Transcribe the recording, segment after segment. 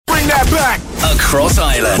back. Across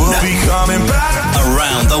Ireland. We'll be coming back.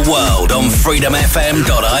 Around the world on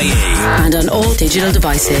freedomfm.ie. And on all digital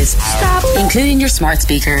devices, including your smart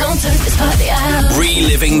speaker.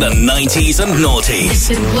 Reliving the 90s and noughties.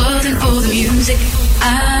 If it wasn't for the music,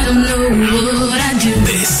 I don't know what I'd do.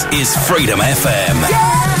 This is Freedom FM.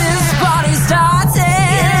 Yeah, this party started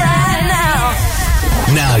right now.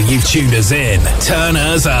 Now you've tuned us in. Turn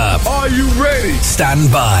us up. Are you ready?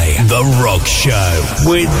 Stand by. The Rock Show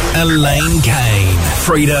with Elaine Kane.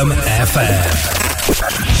 Freedom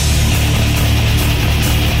FM.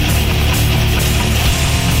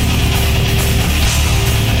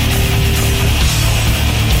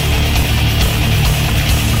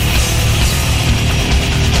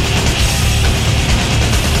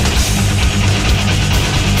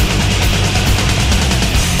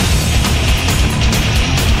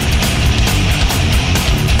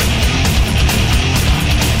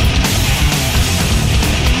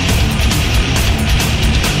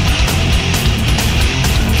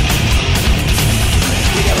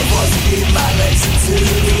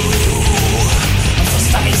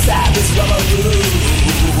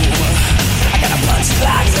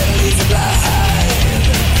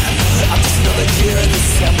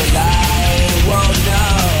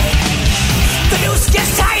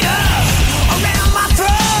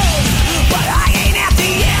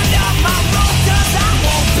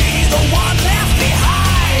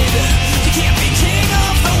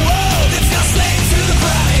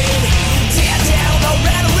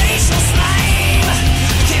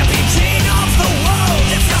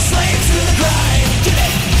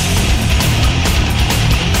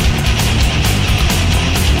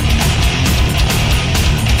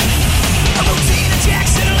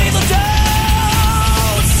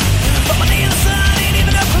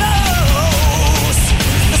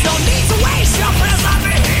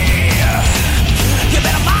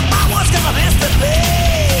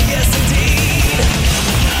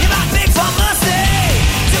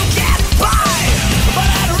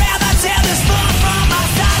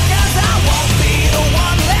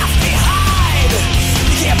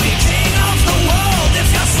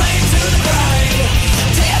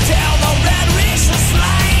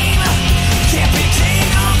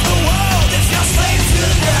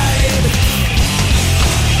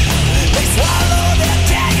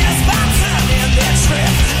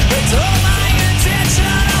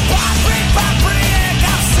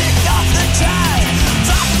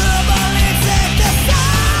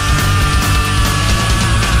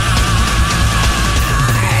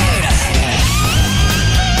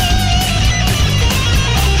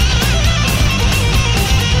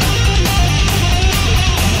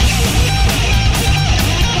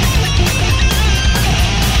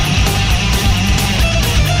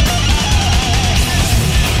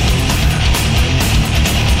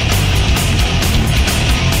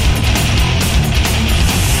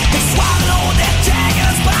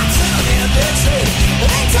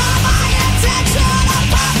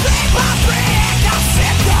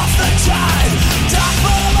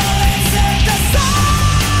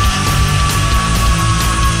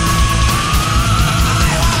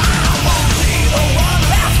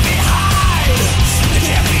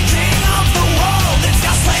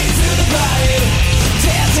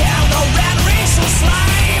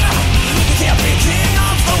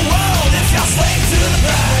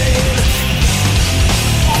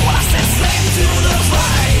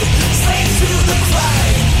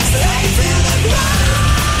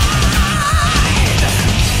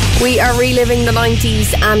 We are reliving the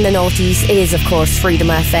 90s and the noughties. It is, of course, Freedom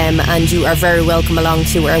FM, and you are very welcome along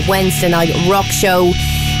to our Wednesday night rock show.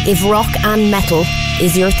 If rock and metal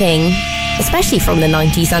is your thing, especially from the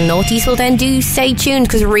 90s and noughties, well then do stay tuned,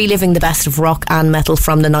 because we're reliving the best of rock and metal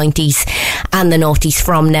from the 90s and the noughties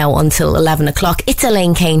from now until 11 o'clock. It's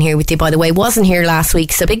Elaine Kane here with you, by the way. Wasn't here last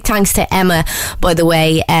week, so big thanks to Emma, by the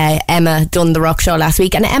way. Emma done the rock show last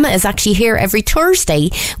week, and Emma is actually here every Thursday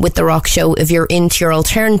with the rock show. If you're into your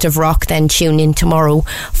alternative rock, then tune in tomorrow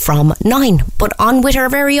from 9. But on with our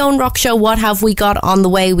very own rock show, what have we got on the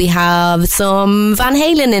way? We have some Van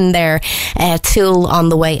Halen in there, Tool on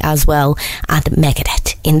the way as well, and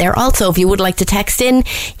Megadeth in there also. If you would like to text in,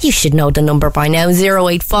 you should know the number by now.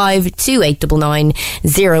 085 2899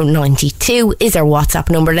 092 is our WhatsApp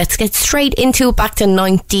number. Let's get straight into it. Back to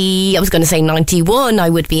 90, I was going to say 91, I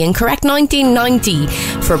would be incorrect. 1990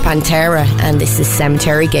 for Pantera, and this is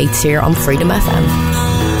Cemetery Gates here on Freedom FM.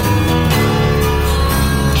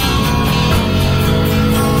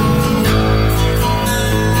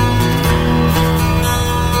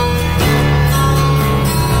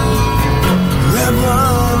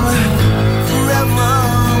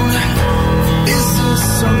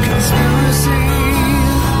 Some kind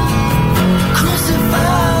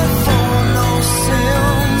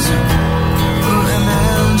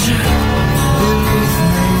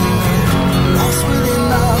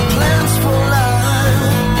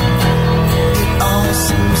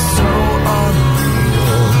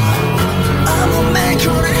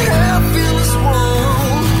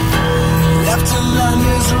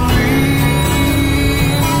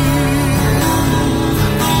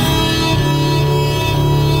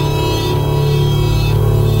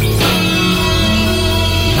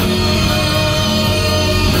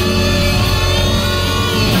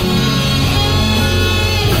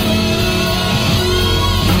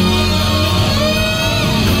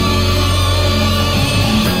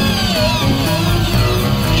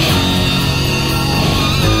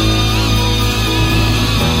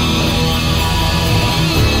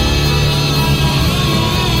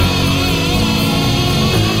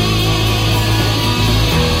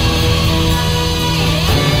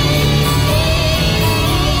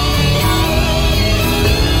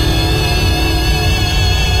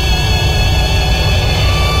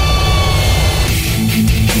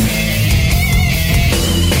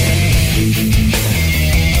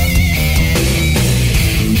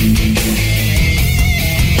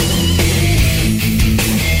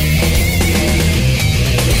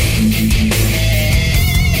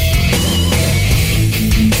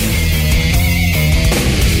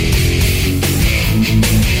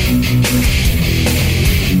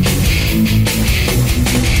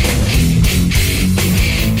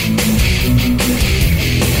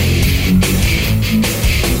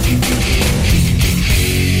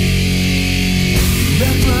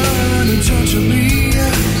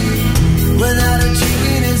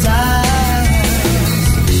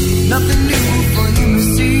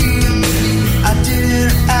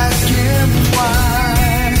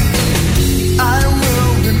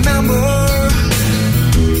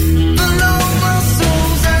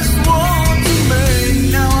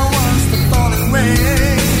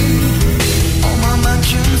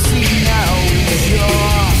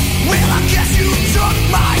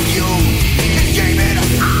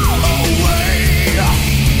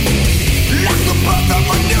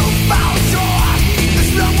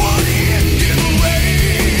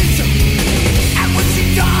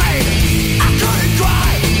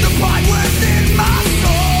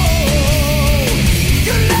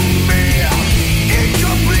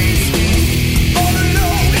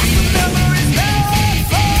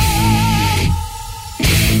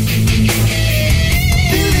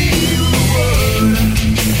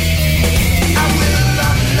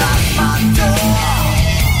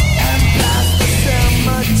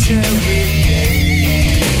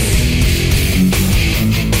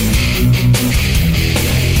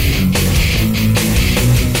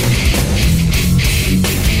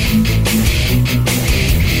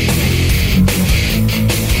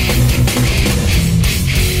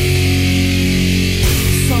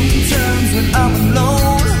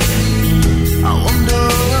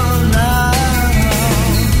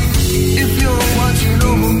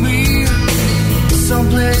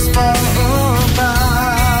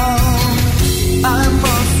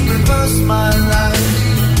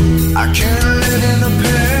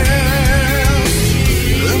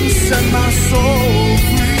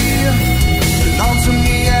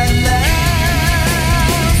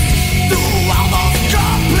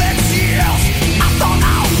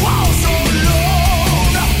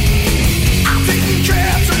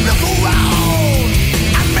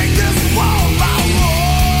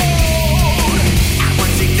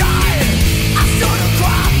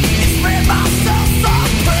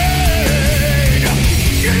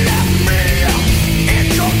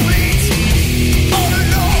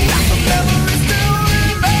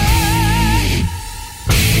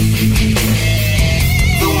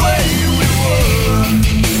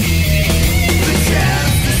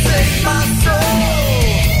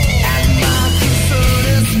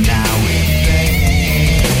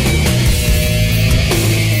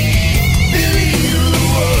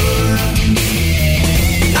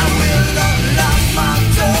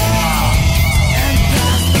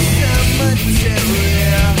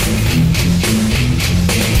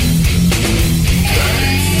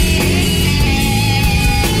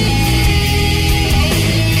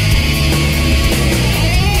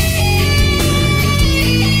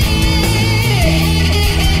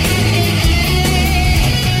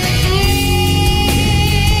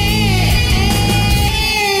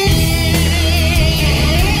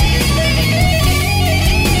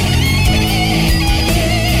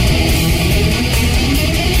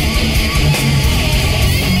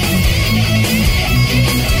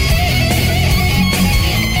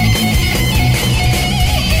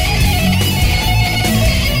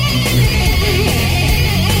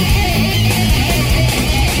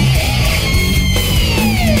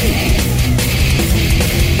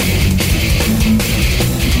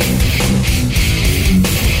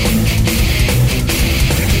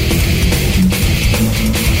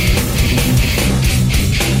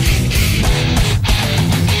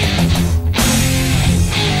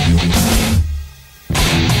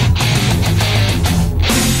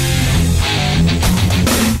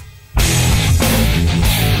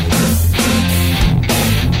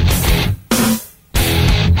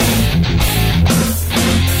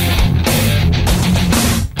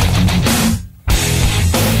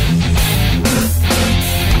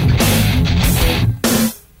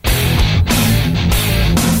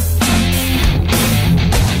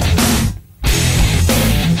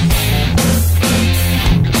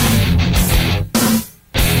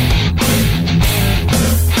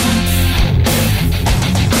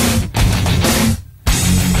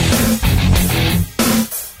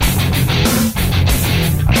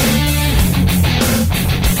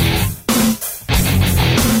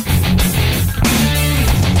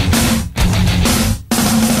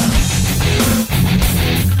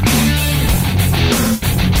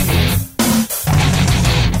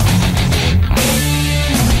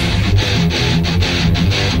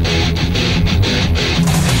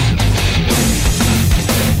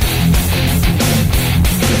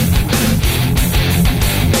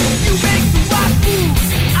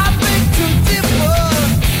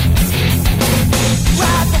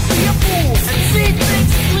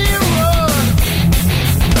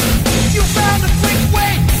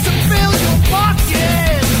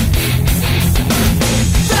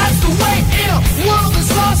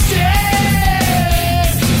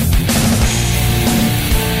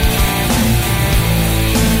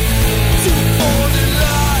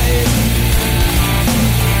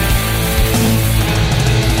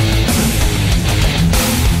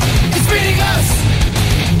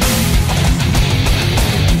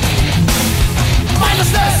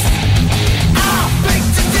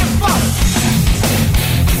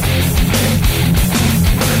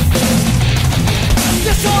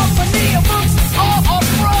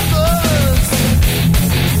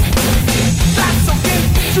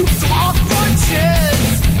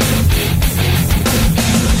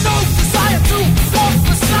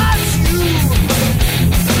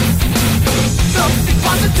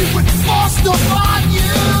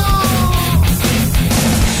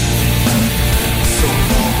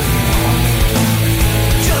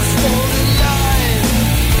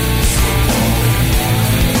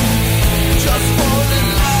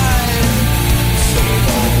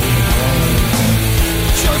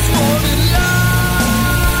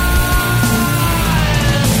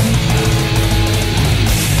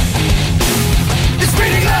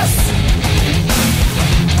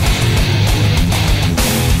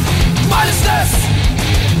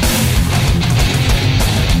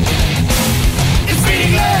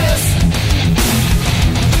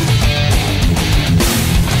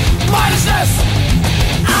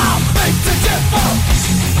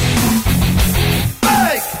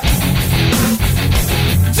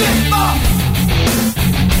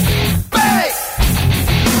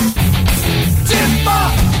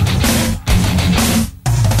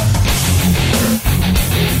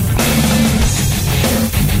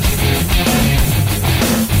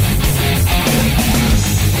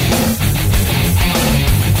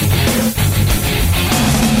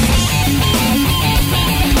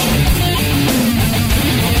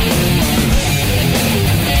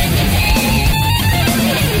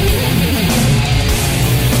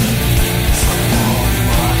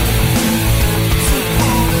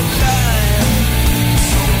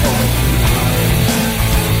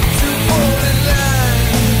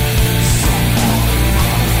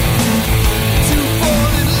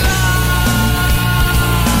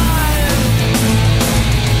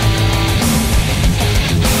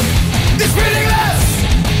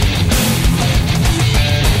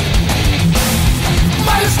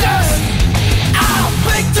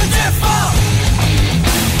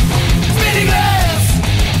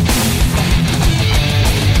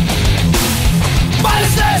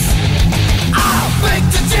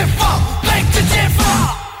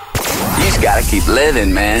Gotta keep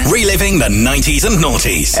living, man. Reliving the 90s and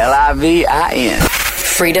noughties. LIVIN.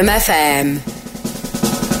 Freedom FM.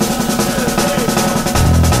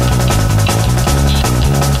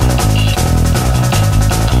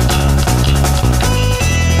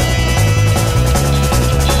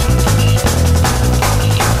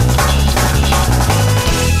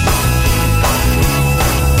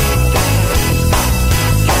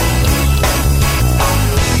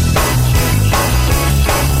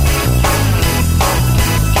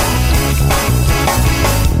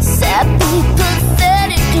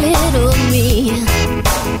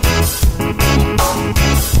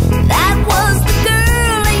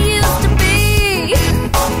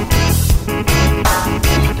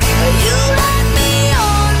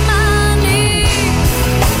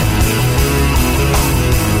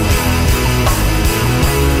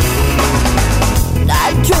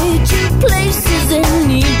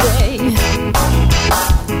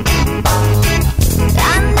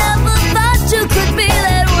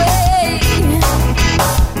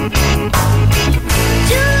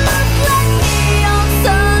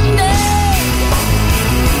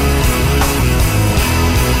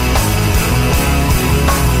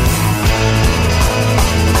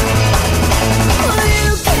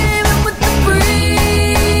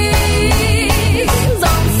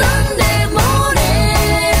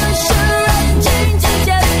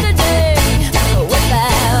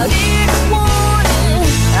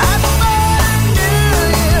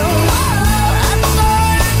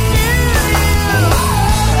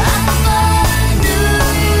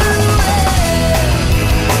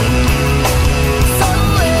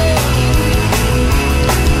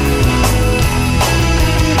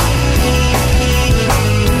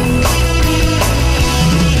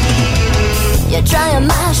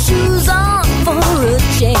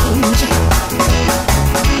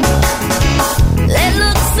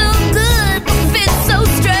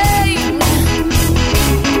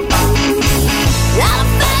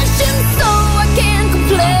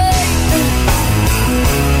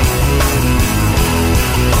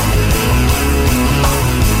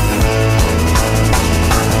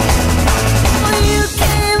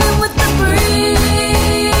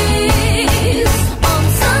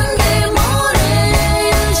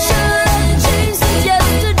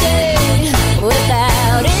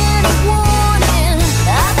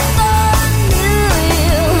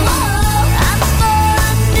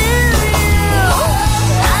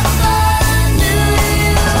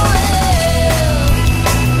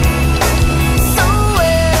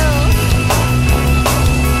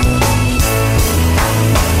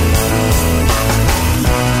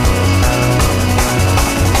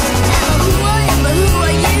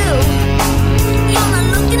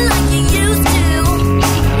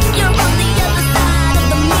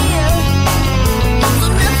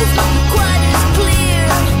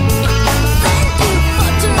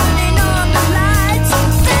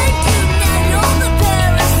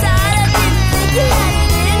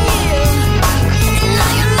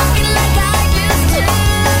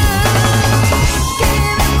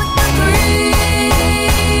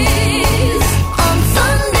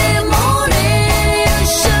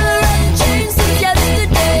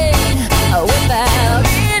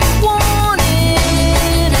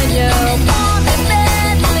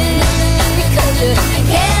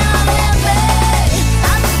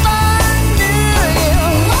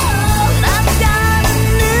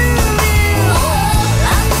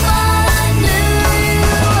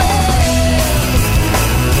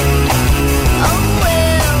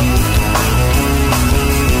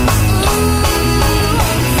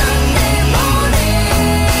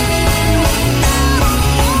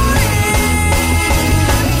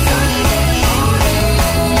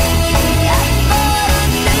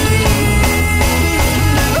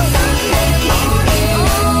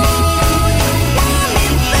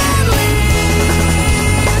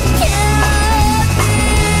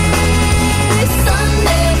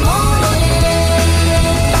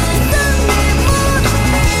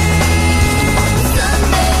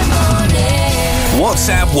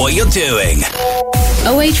 WhatsApp what you're doing.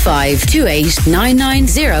 085 28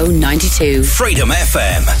 990 92. Freedom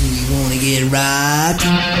FM. You wanna get right?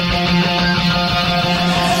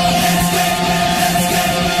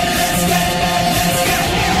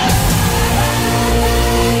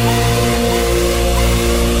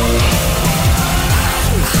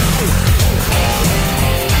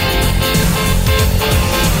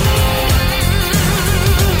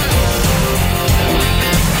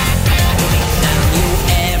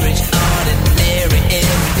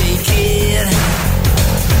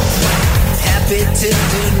 To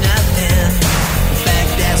do nothing. In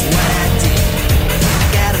fact, that's what I did. I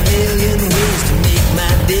got a million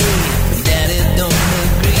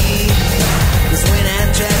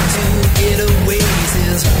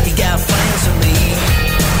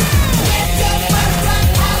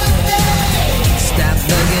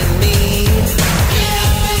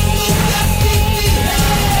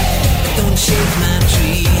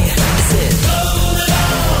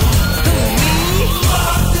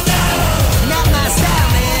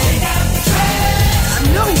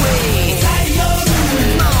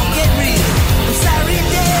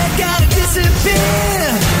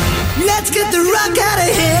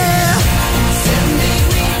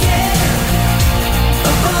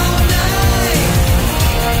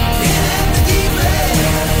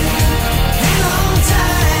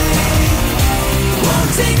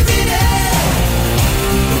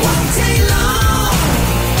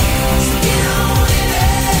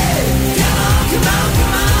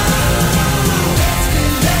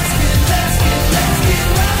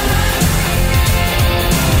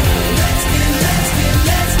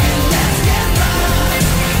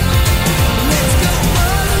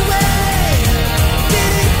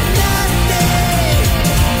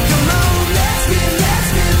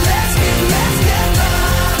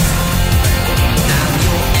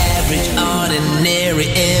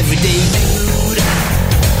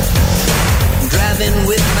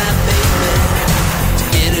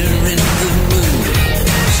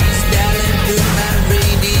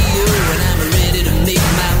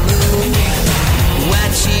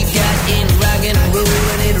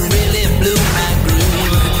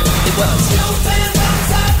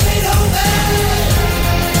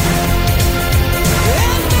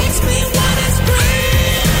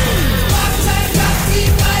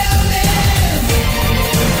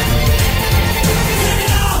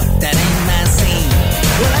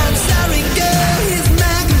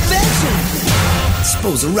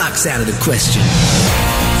suppose the rock's out of the question.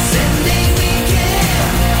 Sunday weekend,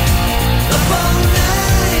 up all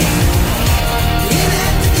night, in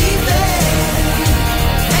at the deep end,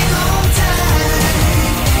 hang on tight.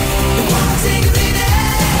 It won't take a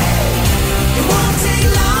minute, it won't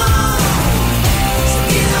take long, so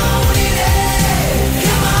get on in it.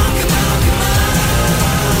 Come on, come on, come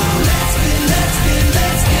on. Let's get right.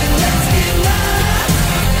 Let's get right.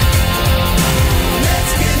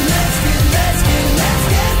 Let's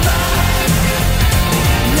get right.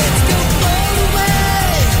 Let's go all the way.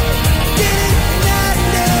 Get it night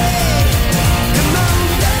and day. Come on,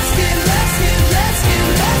 let's get right.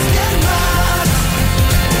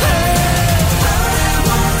 All I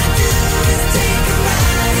wanna do is take a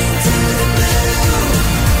ride into the blue.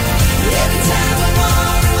 Every time I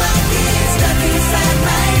wanna, I get stuck inside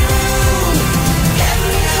my room.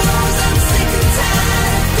 Heaven knows I'm sick and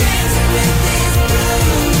tired of dancing with this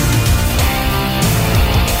blues.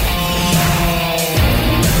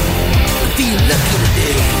 I feel lucky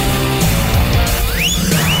today.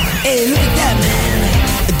 Hey, look at that, man.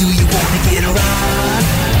 Do you wanna get around?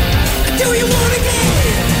 Do you wanna get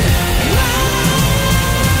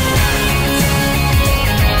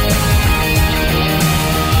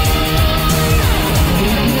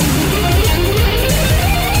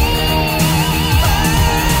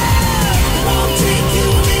Won't take you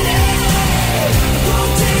a minute,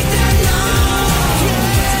 won't take that long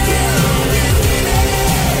to get with it.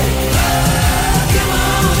 Come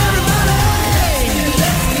on, everybody.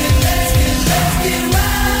 Let's get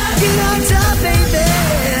right. Get on top, baby.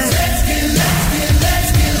 Let's get right.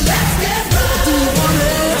 Do you wanna?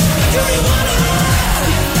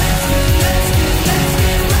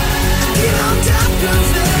 Get on top,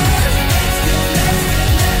 girls.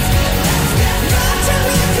 Right to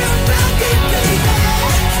rock your rocket, baby.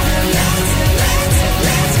 Let's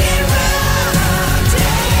get right.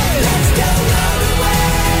 Let's go all the way.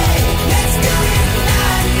 Let's go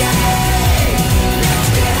night and day. Let's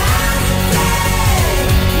get out and play.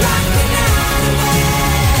 Rock the night away.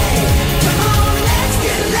 Come on, let's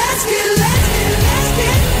get right.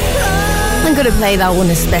 I'm going to play that one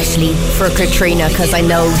especially for Katrina because I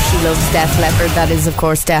know she loves Def Leppard. That is, of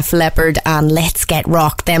course, Def Leppard and Let's Get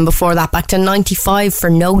Rock. Then before that, back to 95 for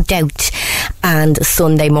No Doubt and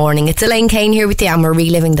Sunday Morning. It's Elaine Kane here with you, and we're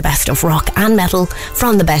reliving the best of rock and metal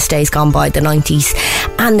from the best days gone by, the 90s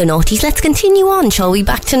and the noughties. Let's continue on, shall we?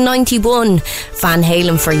 Back to 91. Van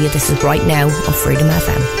Halen for you. This is Right Now on Freedom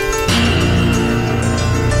FM.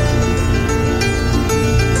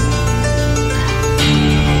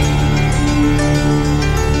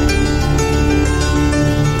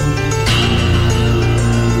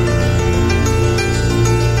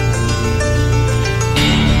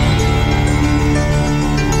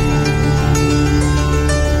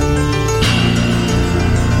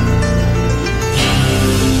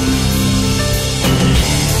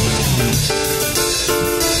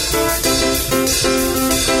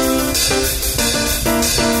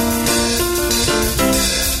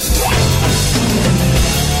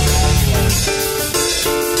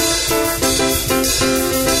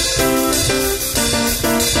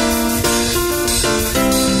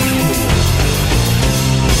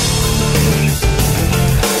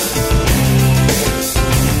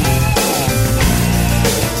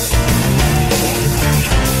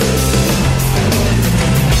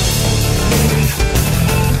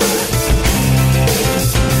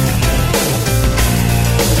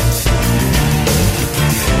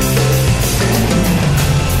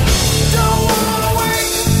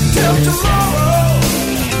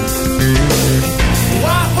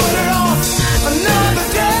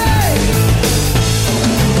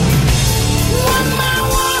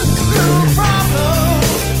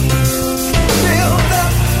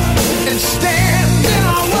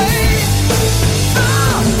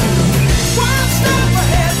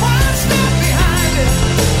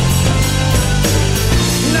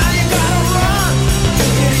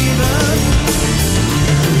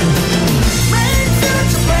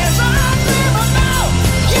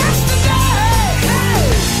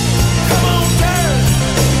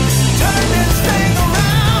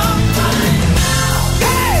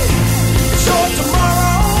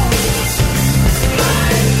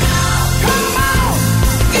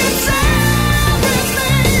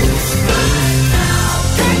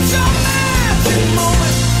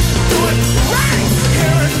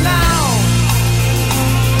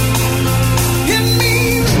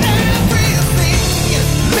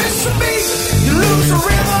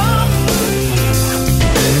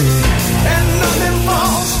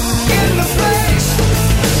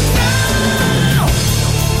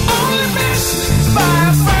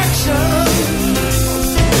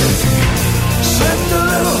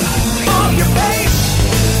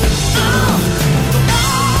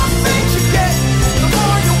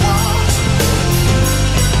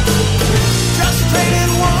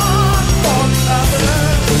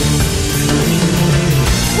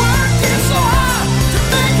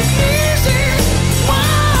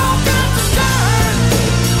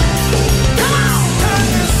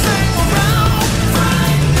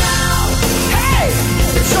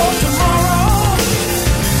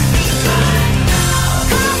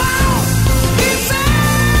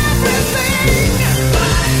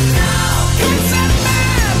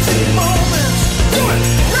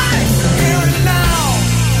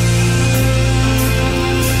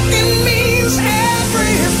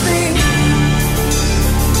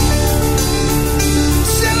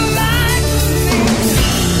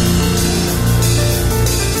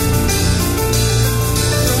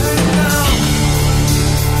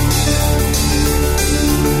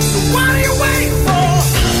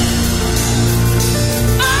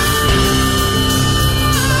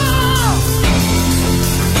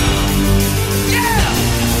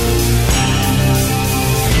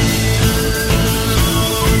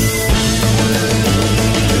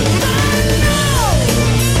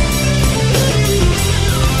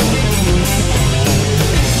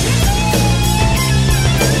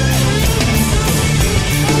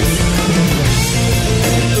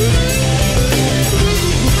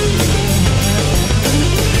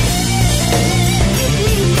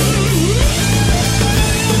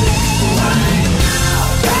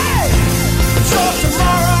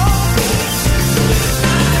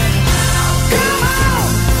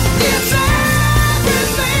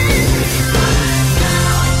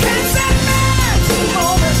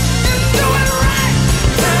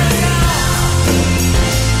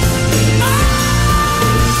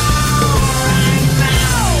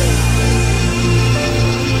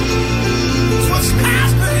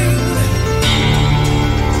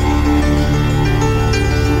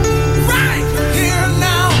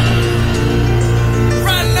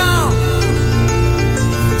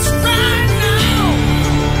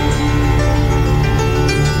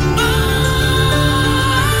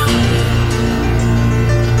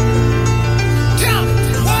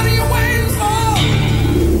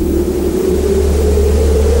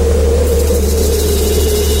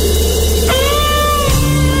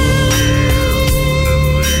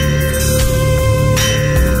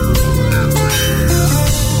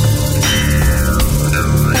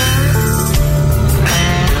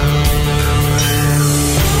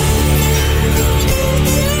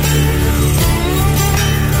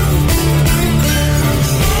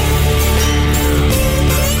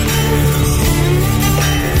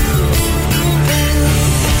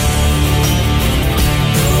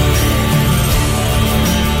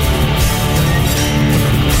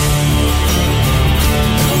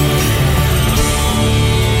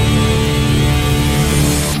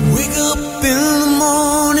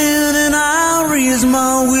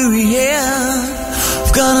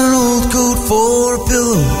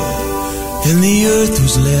 and the earth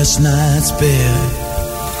was last night's bed.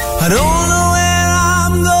 I don't know where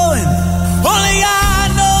I'm going, only God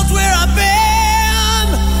knows where I've been.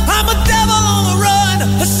 I'm a devil on the run,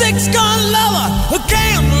 a six-gun lover, a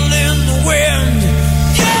gamble in the wind.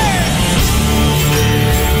 Yeah!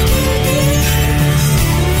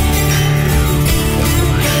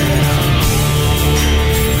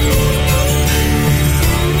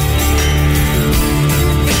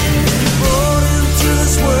 Born into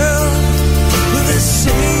this world with a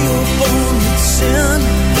say you're born with sin.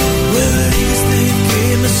 Well, at least they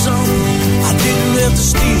gave me some. I didn't have to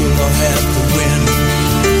steal or have to win.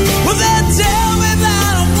 Well, they tell me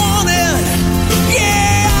that I'm wanted.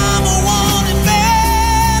 Yeah, I'm a wanted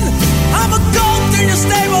man. I'm a goat in your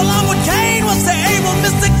stable. I'm what Kane was to Abel.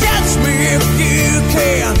 Mr. Catch me if you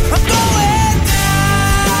can. I'm going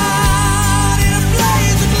down in a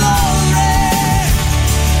blaze of glory.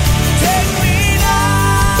 Take me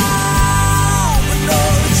now, but know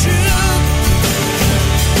the truth.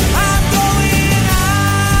 I'm going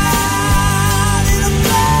out in a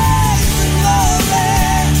blaze of glory.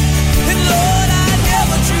 And Lord, I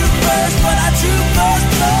never drew first, but I drew first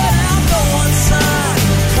blood. I'm going son,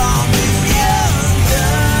 call me young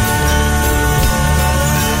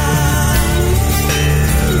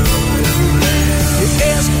You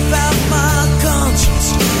ask about my conscience,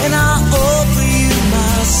 and I offer you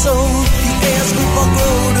my soul. You ask if I'll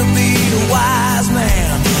grow to be a wise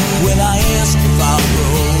man. Well, I ask if I'll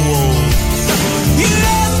grow old. You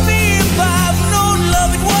ask me if I've known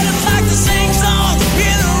love and what it's like to sing songs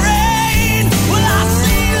in the rain. Well, I've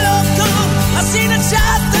seen love come, I've seen it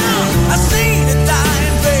shut down, I've seen it die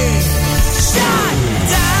in vain. Shut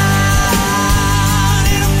down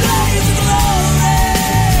in a blaze of glory.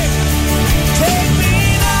 Take me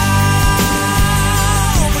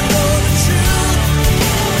now, but know the truth.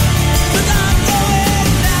 'Cause I'm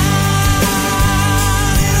going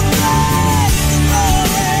down in a blaze of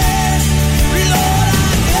glory. Lord, I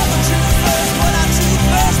never drew first, but I drew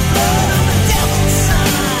first blood. I'm the devil's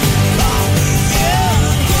son, call me young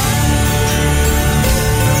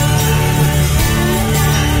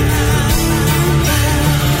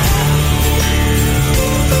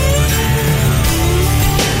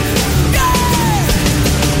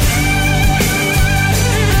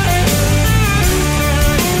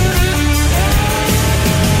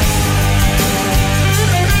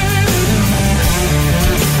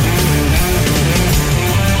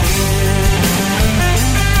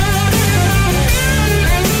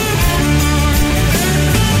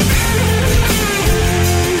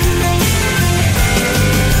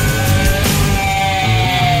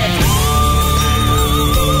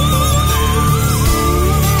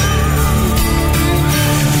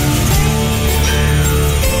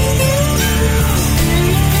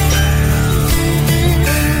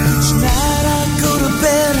Each night I go to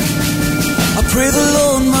bed, I pray the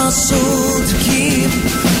Lord my soul to keep.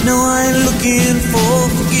 No, I ain't looking for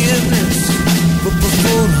forgiveness, but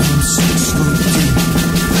before I'm 6 foot deep.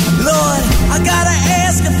 Lord, I gotta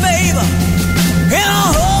ask a favor, and I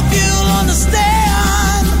hope you'll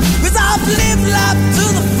understand. 'Cause I've lived life to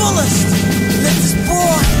the fullest. Let this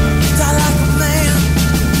boy die like a man.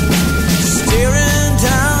 Staring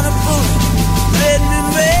down a bullet, let me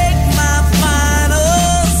make my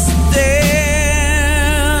final stand.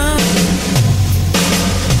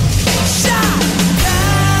 Shot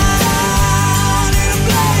down in a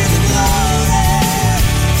blaze of glory.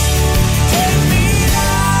 Take me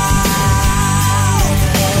now,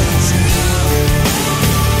 for the truth.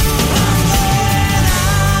 I'm going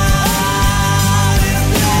out in a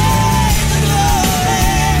blaze of glory.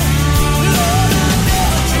 Lord, I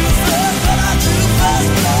never drew first, but I drew first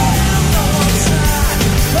blood. I'm going son,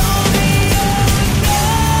 call me young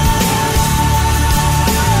God.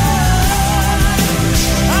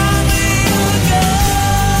 I'm a young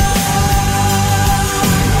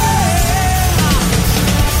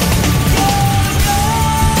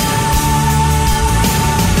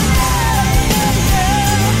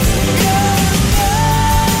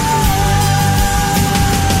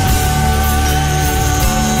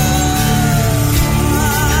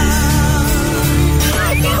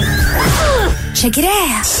Check it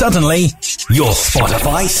out. Suddenly, your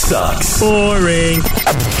Spotify sucks. Boring.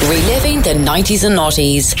 Reliving the 90s and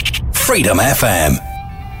noughties. Freedom FM.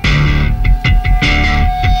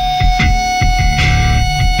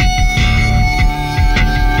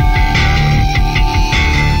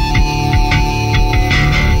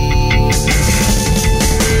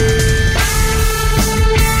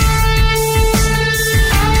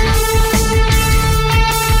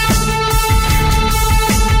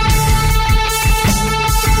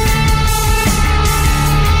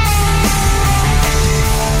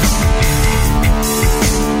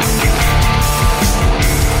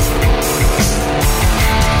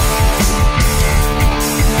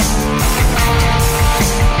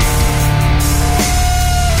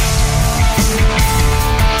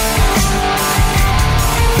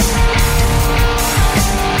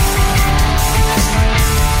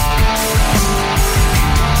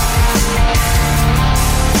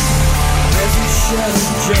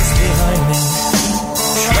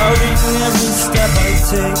 every step I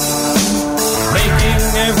take, making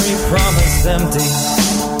every promise empty,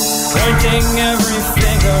 pointing every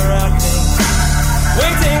finger at me,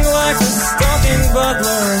 waiting like a stalking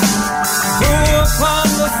butler, who upon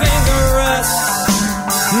the finger rests,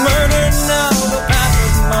 murdered now the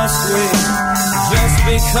path must wait, just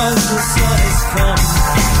because the sun has come.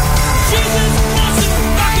 Jesus wants to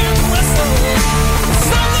fucking whistle,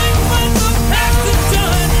 something but the past is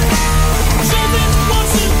done. Jesus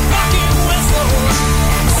wants to fucking whistle,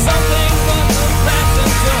 something but the past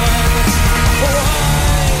is done.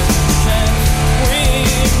 Why can't we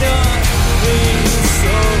not be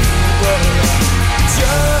sober?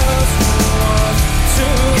 Just want to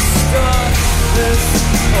start this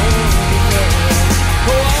over.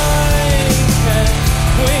 Why can't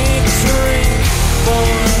we dream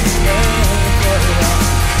forever?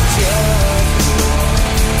 Just want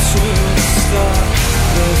to start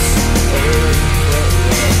this over.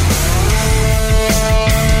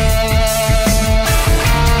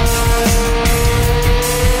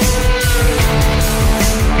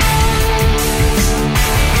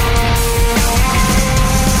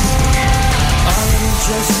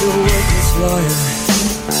 Just a worthless liar,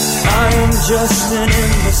 I am just an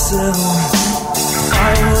imbecile,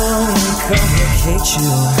 I will only complicate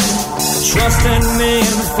you, trust in me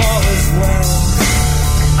and fall as well,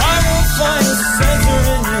 I will find a center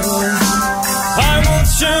in you, I will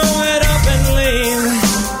chew it up and leave,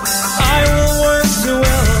 I will work to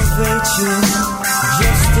elevate you,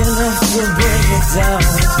 just enough to bring it down.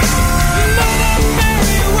 Mother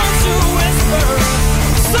Mary, won't you whisper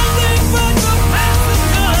something but the past is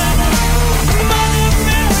done? Mother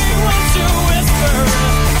Mary, won't you whisper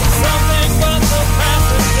something but the past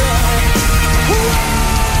is done? Why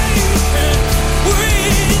can't we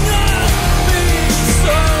not be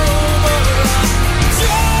sober?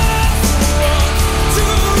 Just want to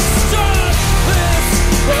start this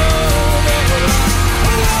over.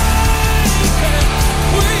 Why can't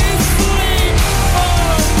we sleep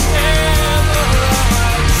forever?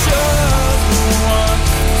 Just want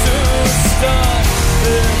to start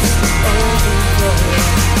this over.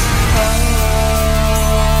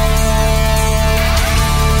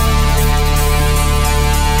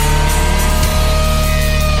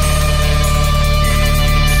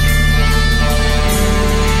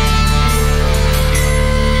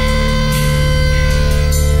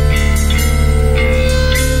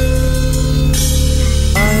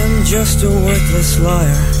 I am just a worthless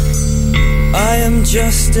liar, I am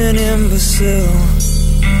just an imbecile,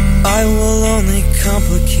 I will only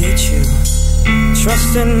complicate you,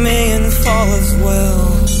 trust in me and fall as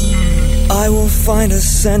well, I will find a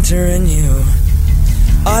center in you,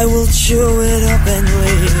 I will chew it up and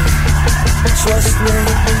leave, trust me,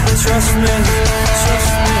 trust me, trust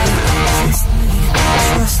me, trust me,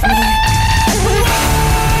 trust me. Why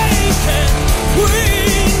can't we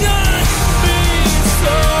not be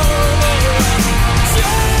sober?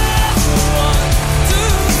 Just want to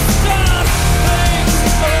start things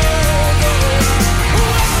over.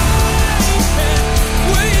 Why can't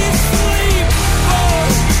we sleep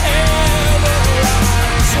forever?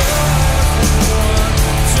 Just want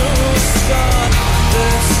to start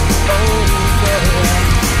this over.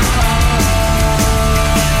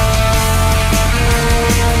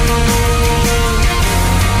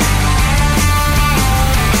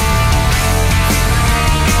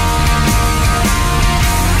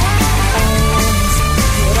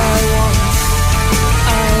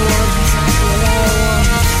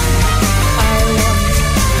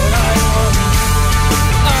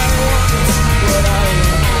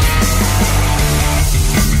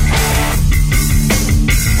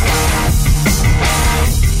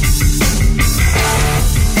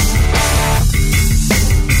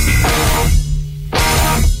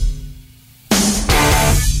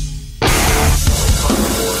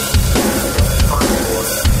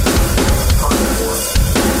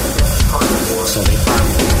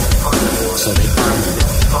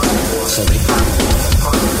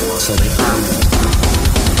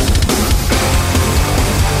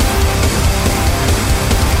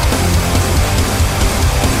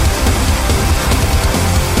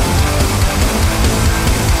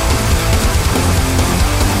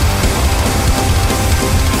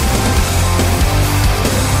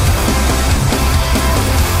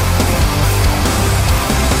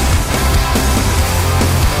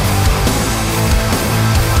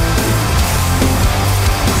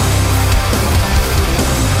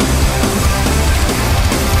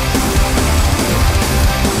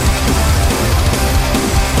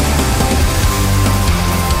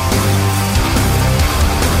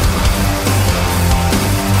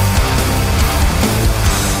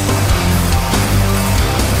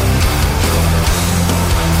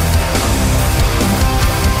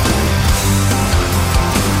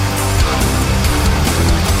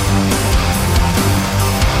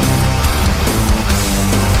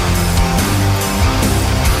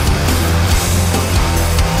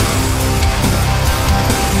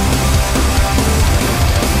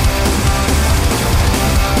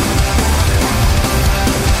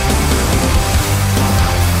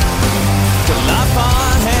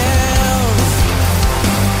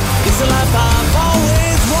 the life I've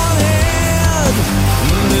always wanted.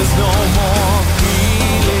 There's no more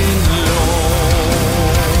feeling low.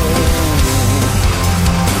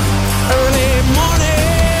 Early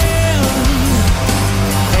morning,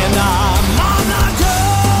 and I'm on the go.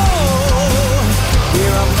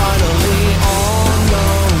 Here I'm finally on the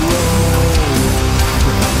road.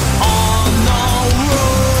 On the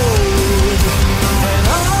road. And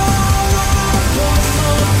I wanna put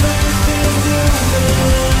some faith in you.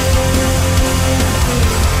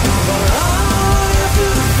 But I have to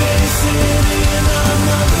face it in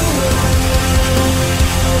another way.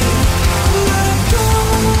 Let go,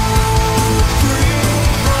 free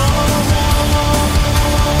from all.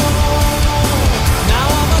 Now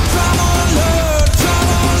I'm a traveler,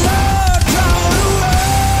 traveler, traveler.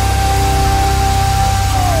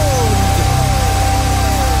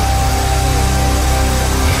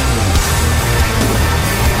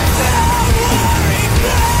 Don't worry,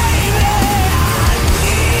 baby, I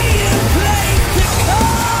need a place to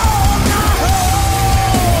call my home.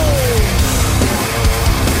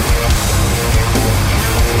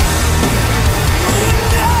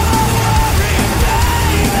 Don't worry,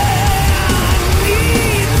 baby, I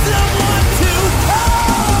need someone to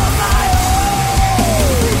call my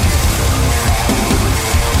own.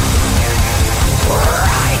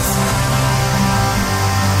 Right.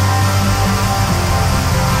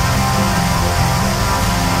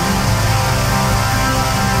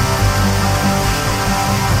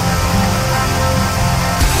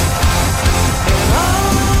 And I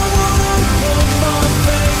wanna put my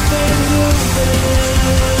faith in you,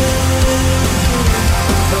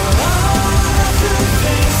 but I have to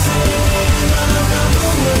face it in another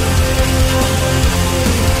way. And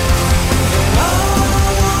I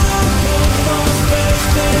wanna put my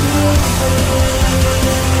faith in you,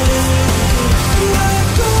 let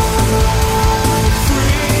go,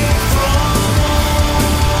 free from all.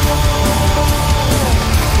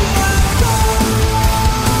 Let go,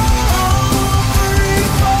 free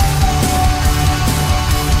from all.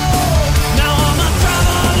 Now I'm a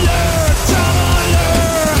traveler, traveler,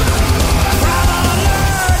 traveler,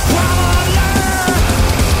 traveler, traveler.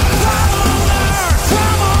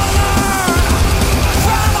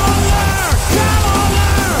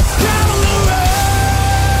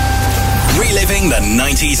 Reliving the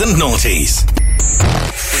 90s and noughties.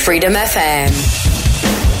 Freedom FM.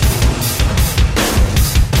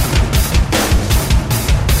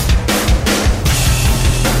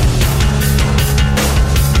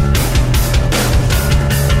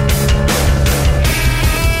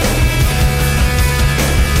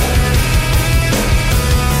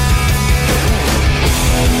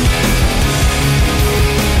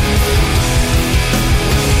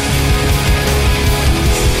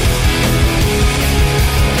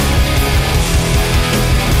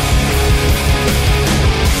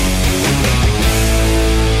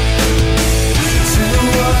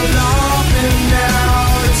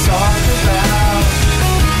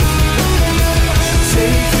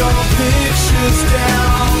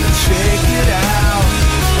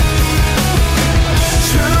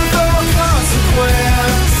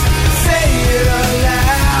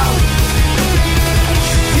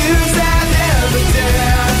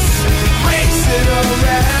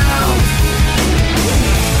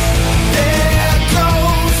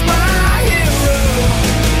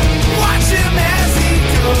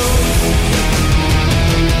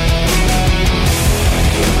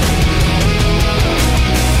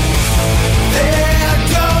 There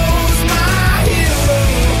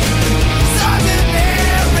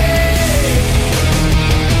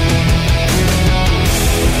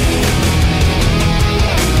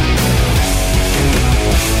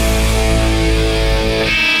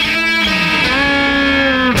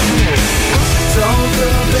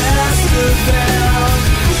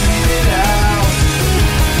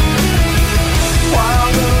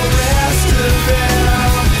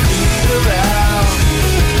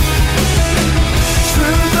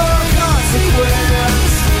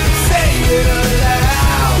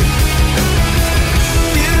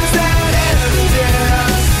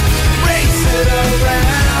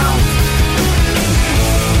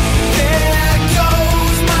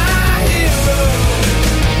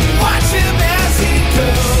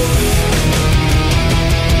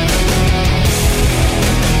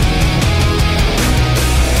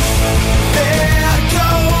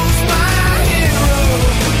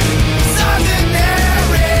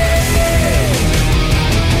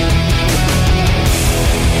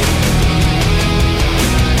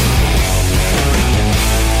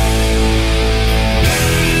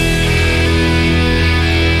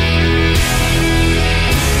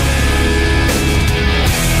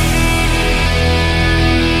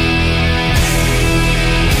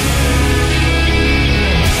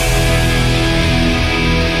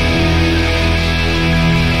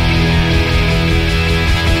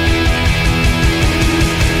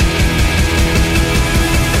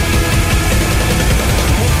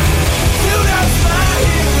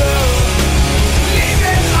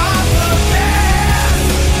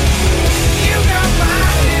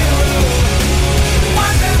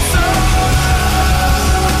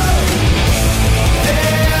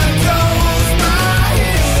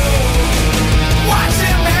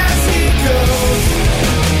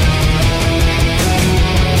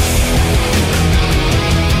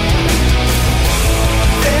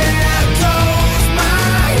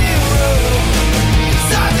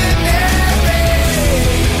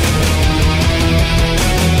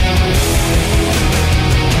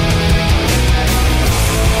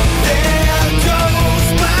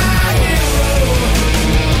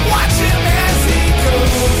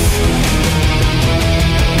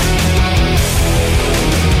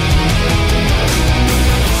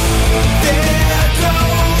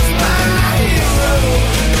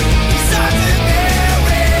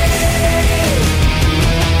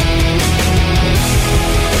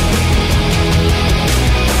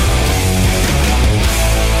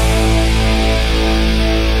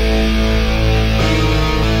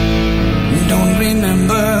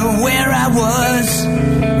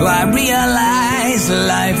I realize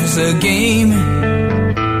life is a game.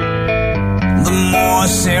 The more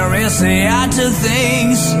seriously I took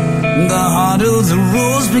things, the harder the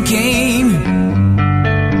rules became.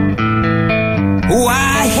 Oh,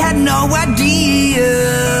 I had no idea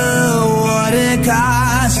what it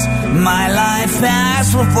cost. My life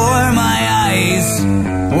passed before my eyes.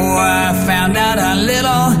 Oh, I found out how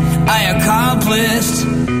little I accomplished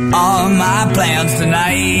all my plans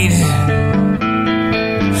tonight.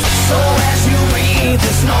 So as you read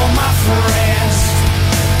this note, my friends,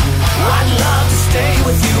 I'd love to stay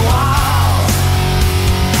with you all.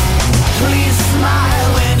 Please smile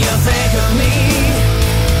when you think of me.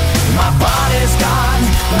 My body's gone,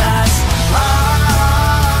 that's all.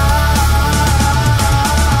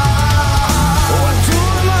 What do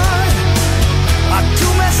I do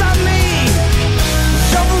mess on me?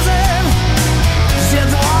 Chosen, c'est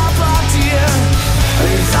droit partir.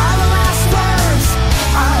 These are the last words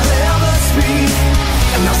I'll ever speak,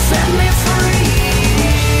 and they'll set me free.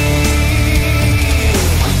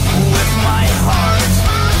 With my heart,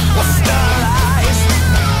 will sterilize.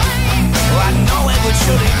 I know it would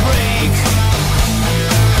surely break.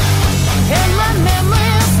 And my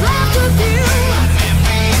memories left with you.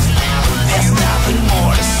 There's nothing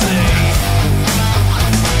more to say.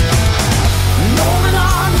 Moving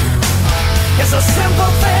on is a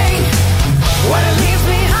simple thing. What it leaves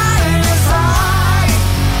behind is right.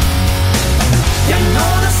 You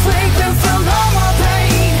know the sleeping feel no more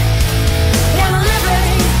pain. And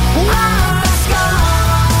living out of sky.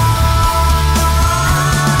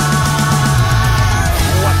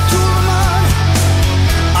 What do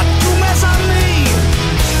I do mess on me?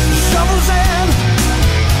 Chosen,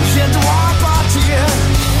 je dois partir.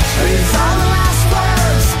 These are the last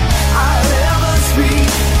words I'll ever speak,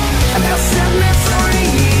 and they'll set me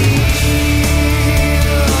free.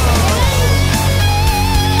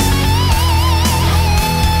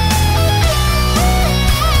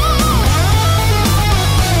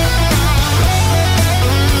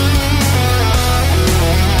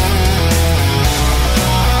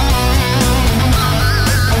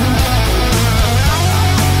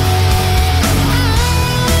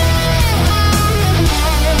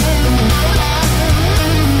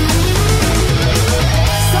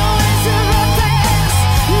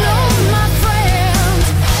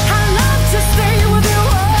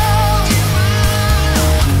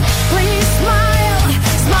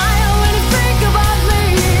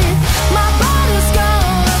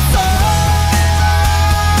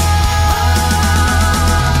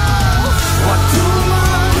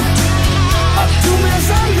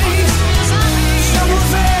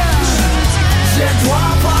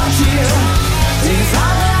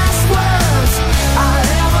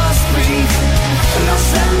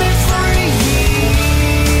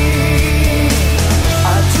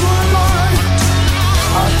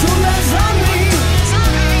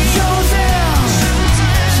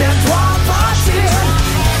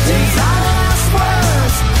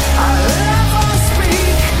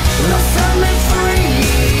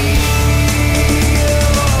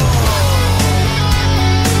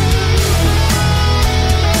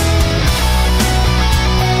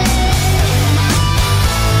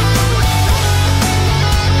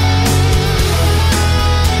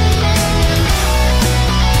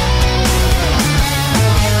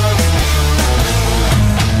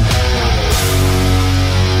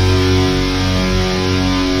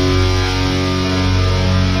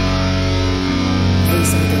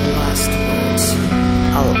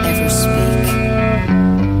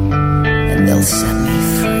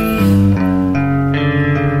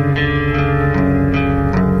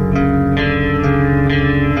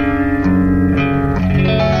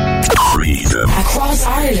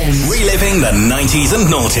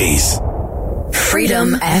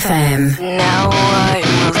 Freedom FM. Now I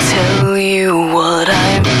will tell you what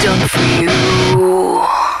I've done for you.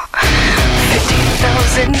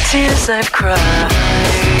 50,000 tears I've cried,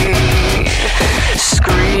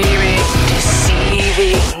 screaming,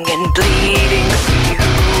 deceiving, and bleeding for you.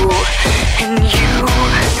 And you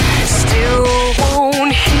still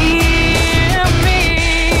won't hear me.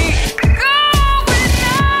 Going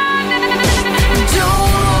on.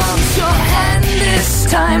 Don't want your hand this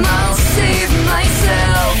time. I'll save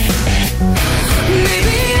myself.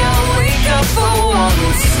 Maybe I'll wake up for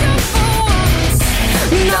once.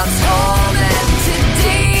 Not tormented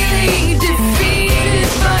daily,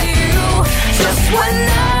 defeated by you. Just when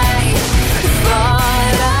I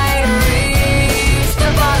thought I reached the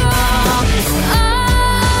bottom, I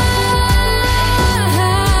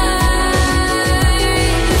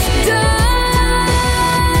dive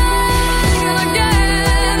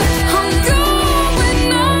again. I'm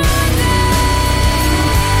going on.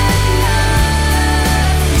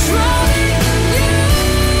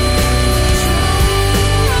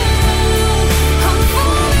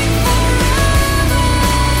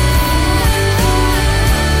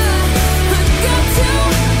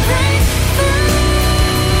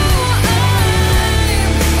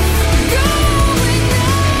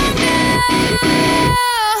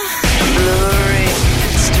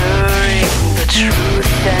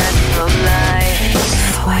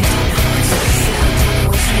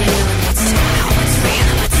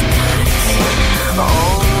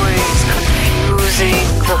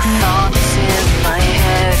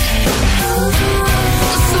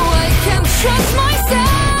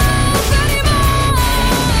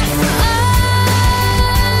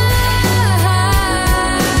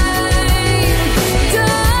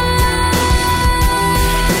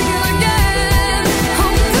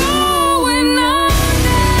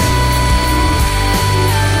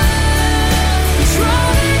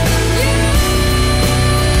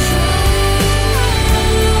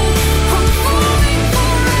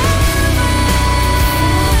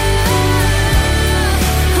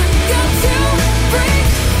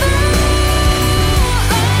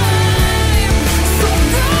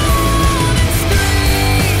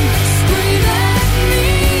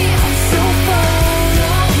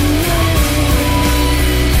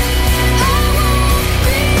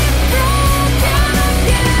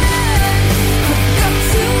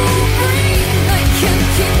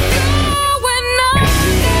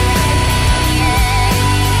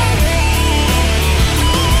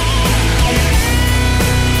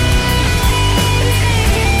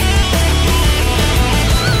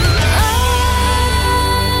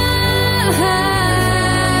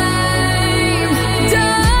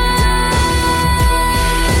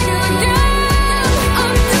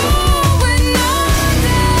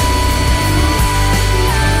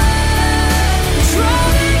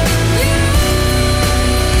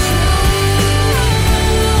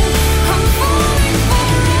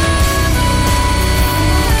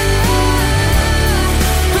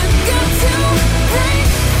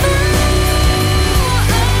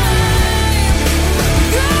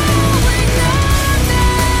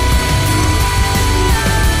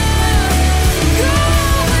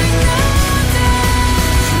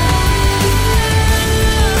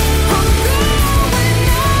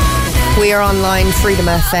 We are online,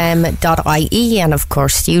 freedomfm.ie, and of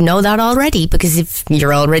course you know that already because if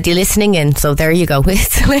you're already listening in, so there you go.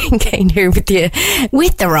 It's Elaine Kane here with you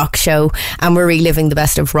with The Rock Show, and we're reliving the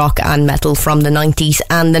best of rock and metal from the 90s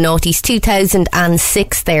and the noughties.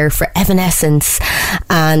 2006 there for Evanescence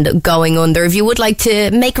and Going Under. If you would like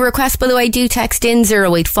to make a request, by the way, do text in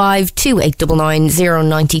 085 2899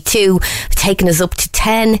 092. Taking us up to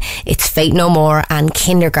 10, it's Fate No More and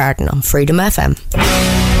Kindergarten on Freedom FM.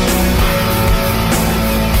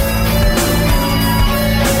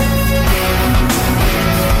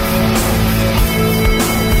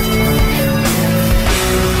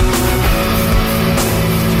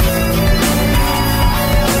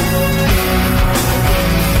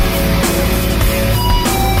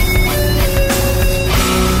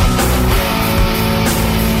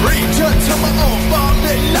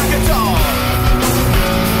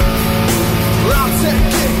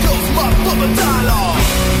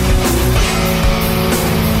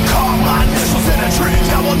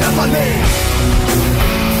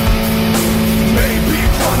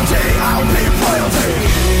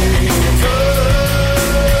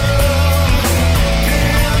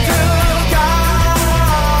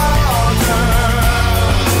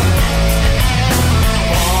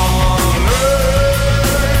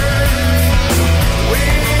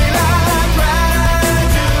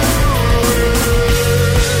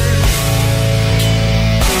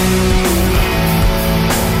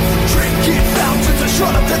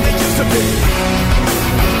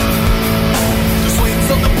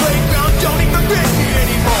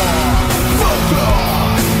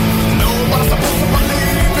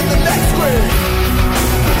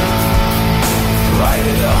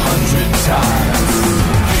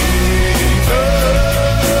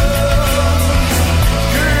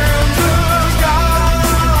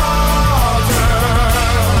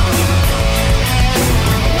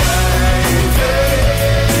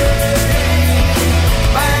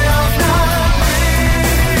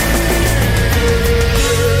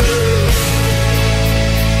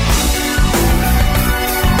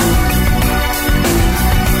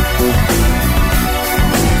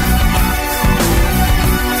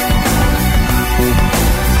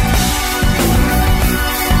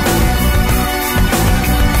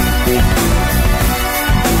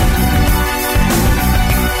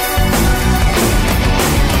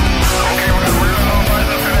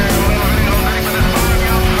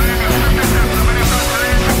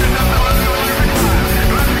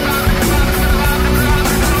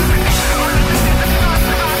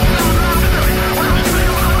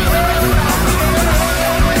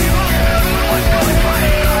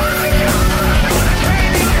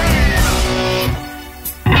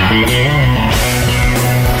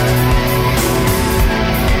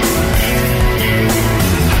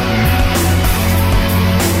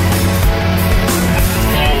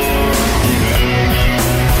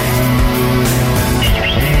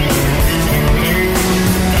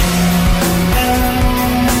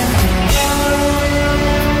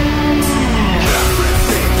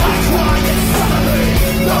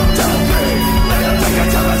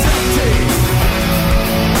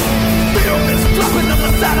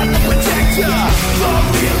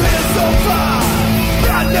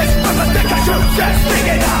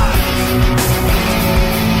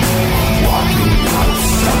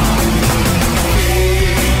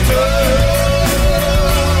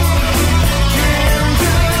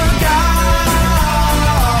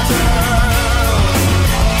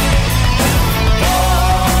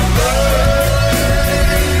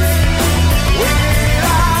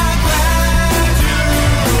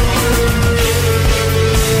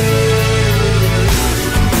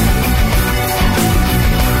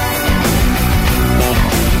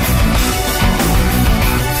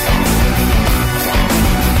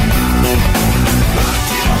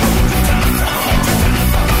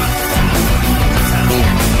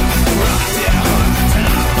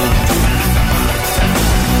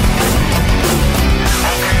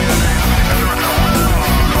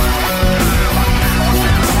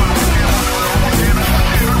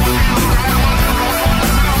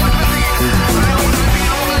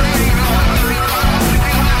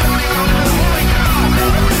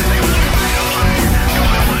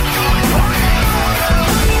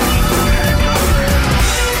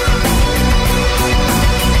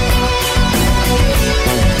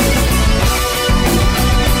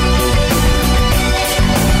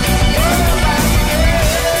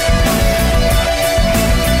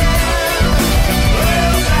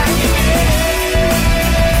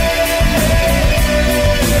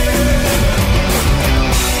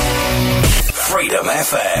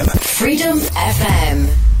 FM. Freedom FM.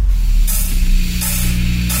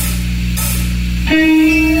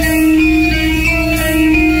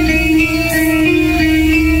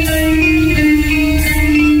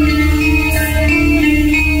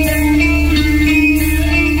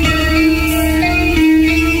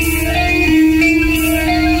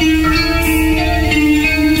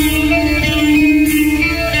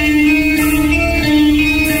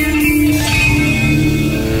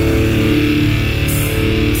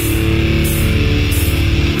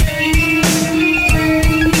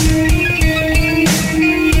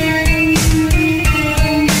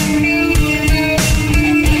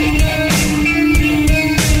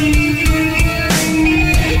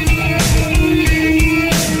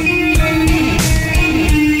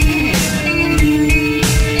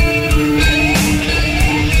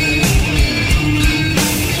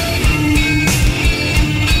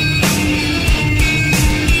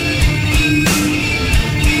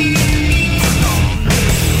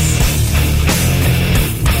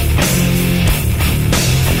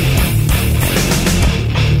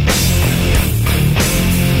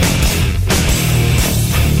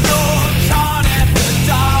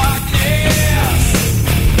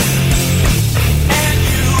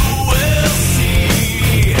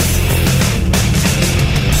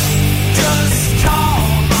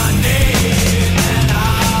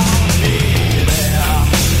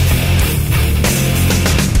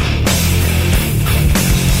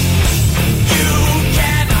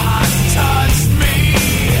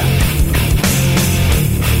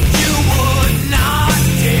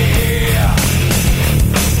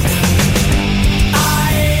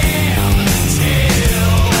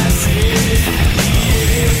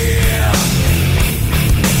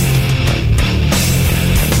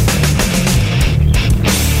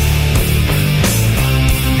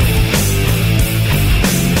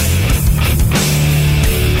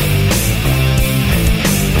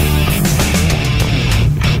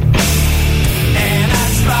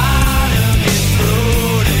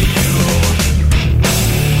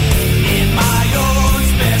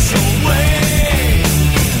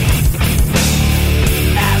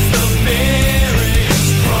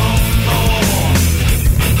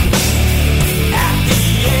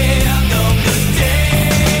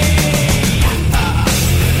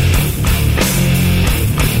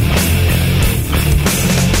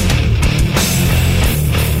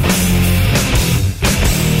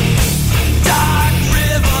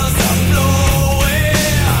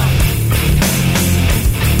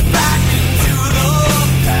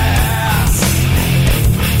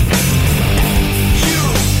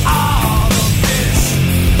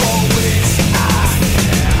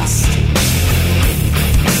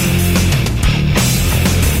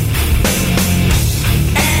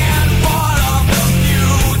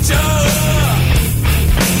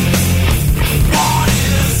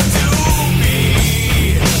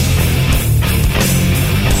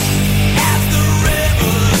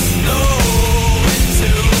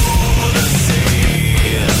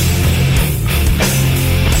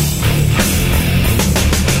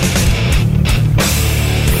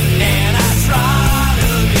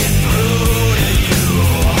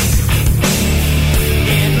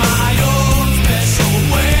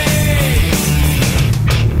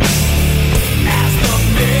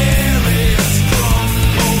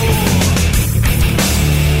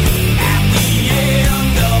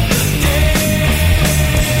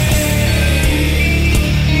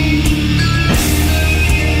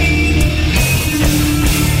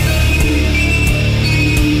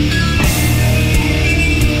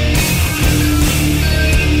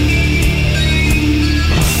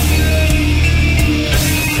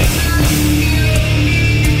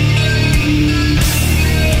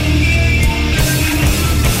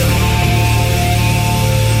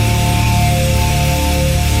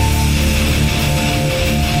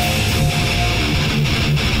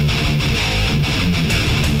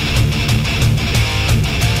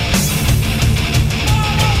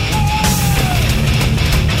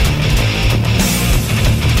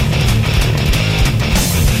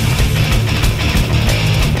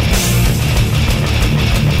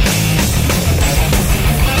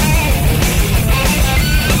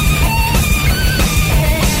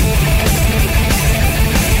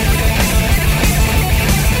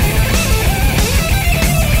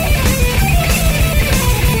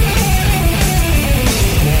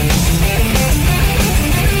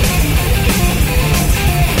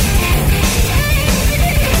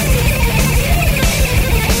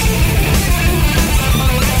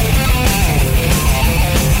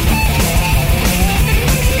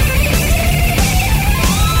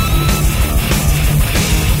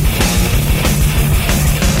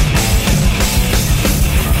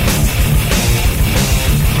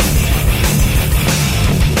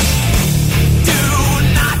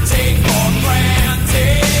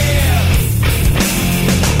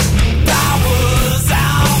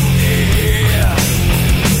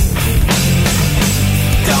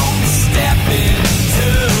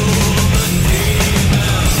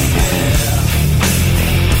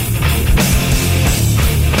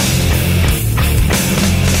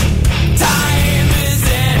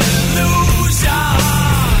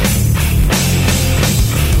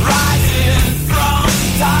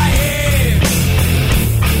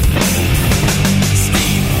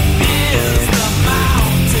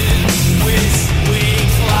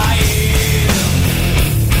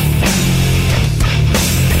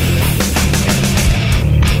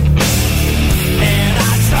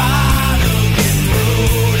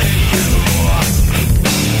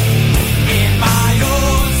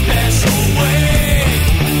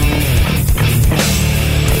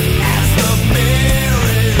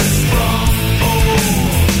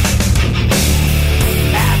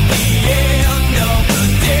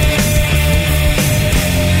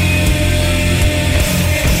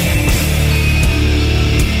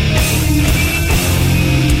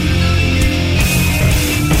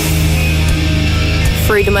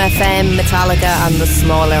 Freedom FM, Metallica and the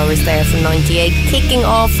Small Hours there from 98. Kicking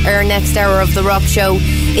off our next hour of the Rock Show.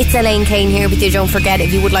 It's Elaine Kane here with you. Don't forget,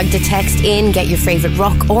 if you would like to text in, get your favourite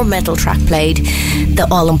rock or metal track played, the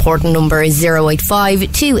all-important number is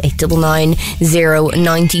 085 2899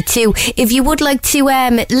 092. If you would like to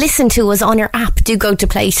listen to us on our app, do go to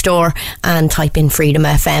Play Store and type in Freedom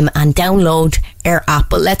FM and download our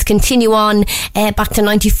app. But let's continue on back to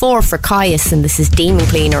 94 for Caius, and this is Demon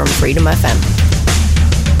Cleaner on Freedom FM.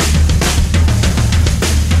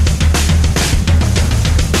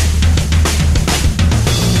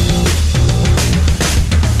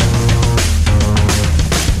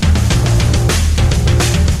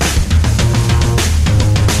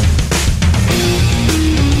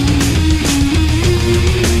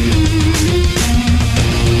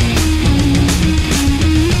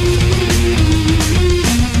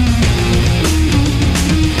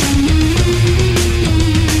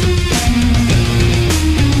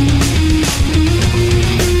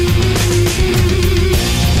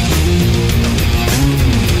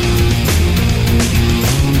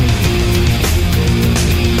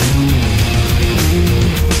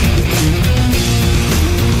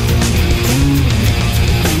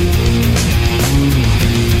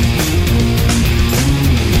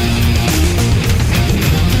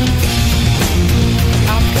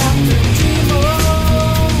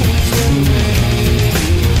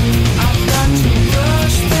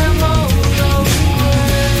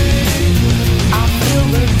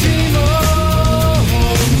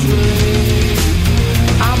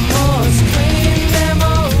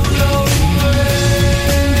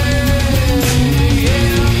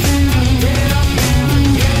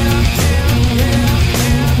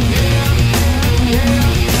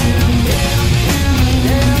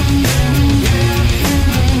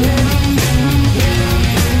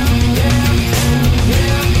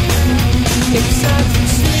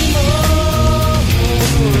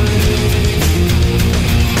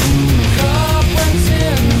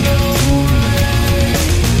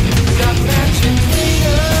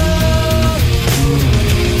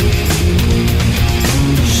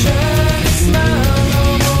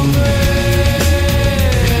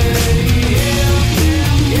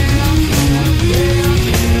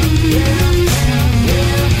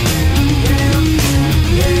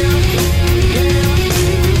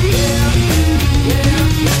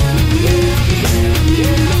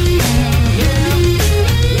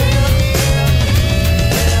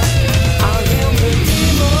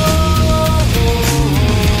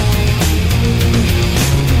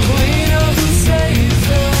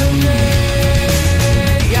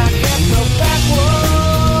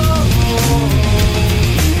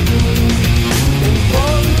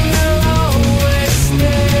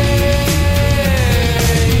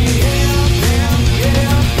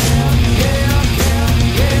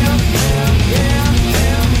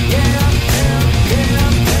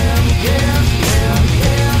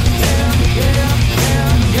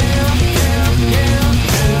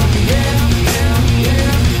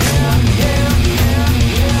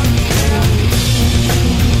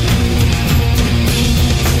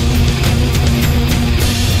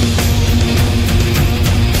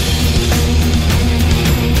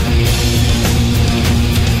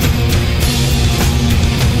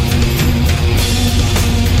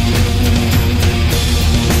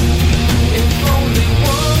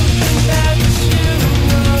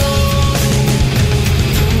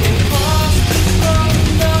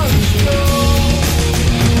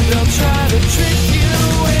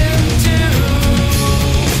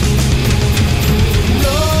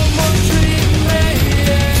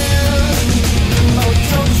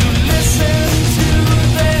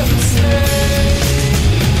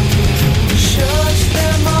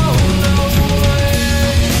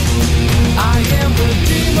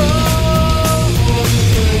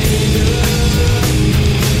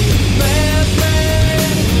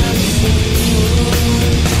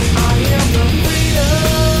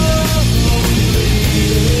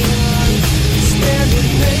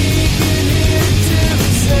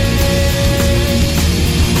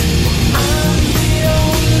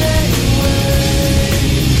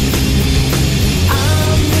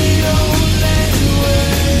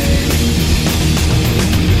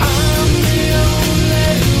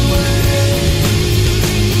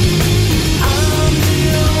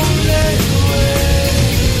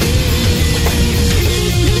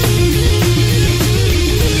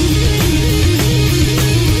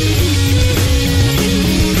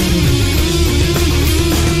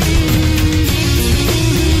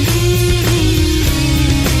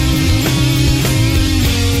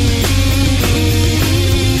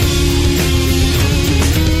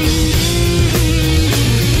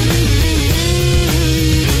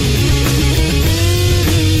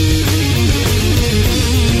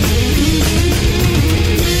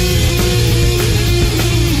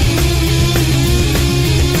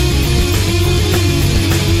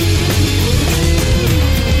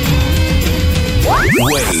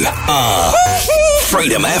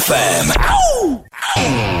 Freedom FM.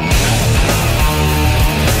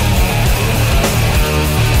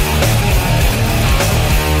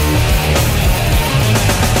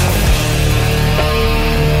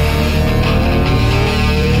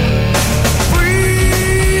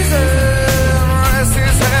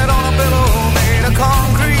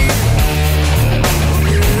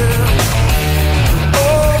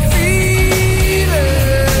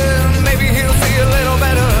 Maybe he'll see a little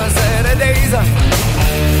better Saturdays.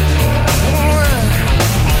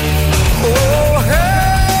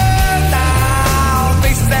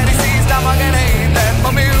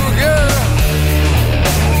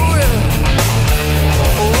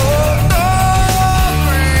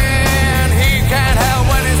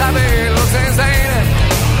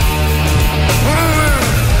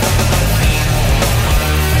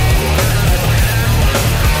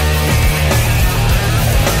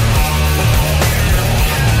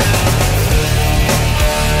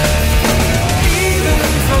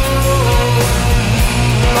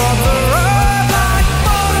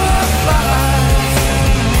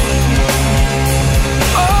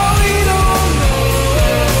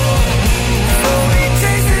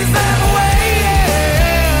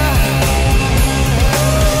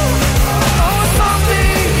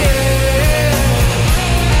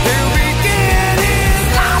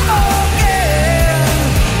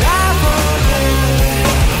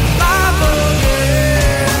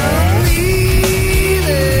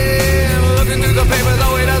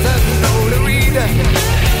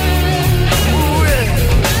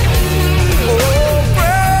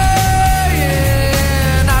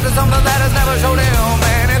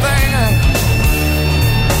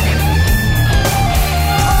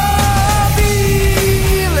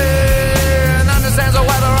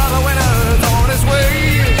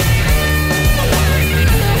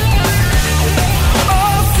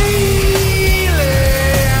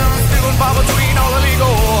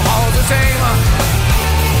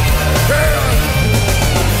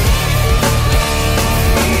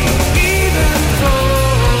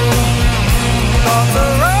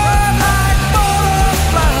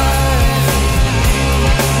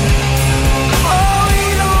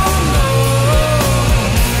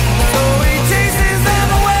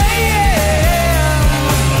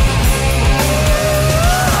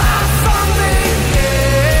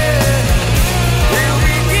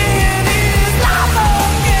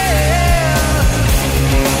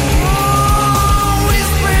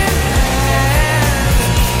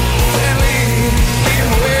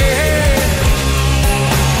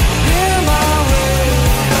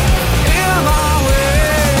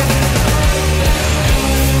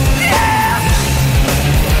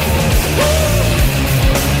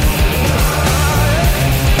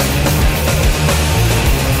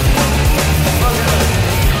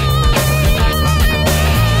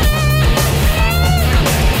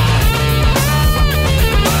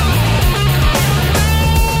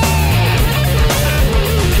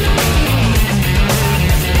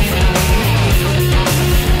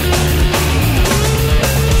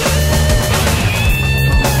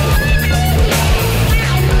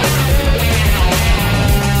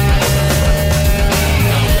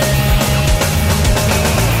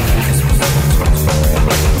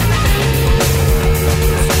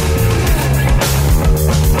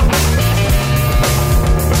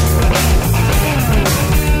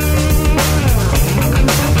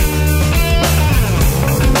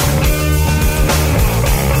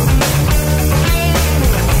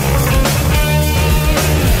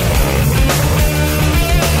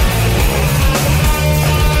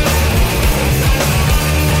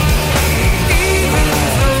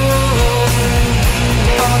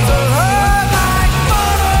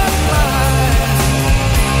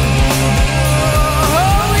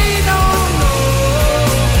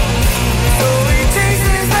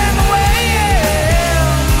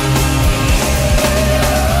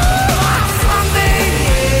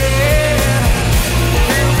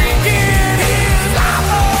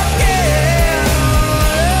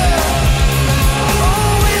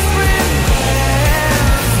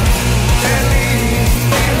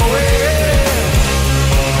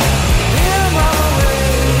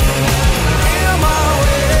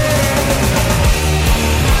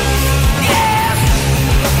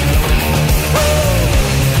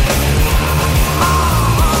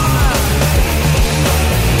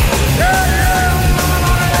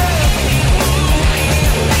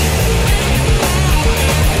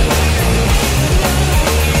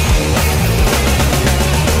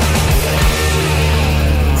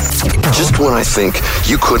 when I think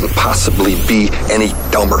you couldn't possibly be any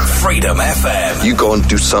dumber. Freedom FM. You go and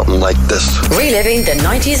do something like this. Reliving the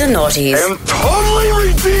 90s and noughties. And totally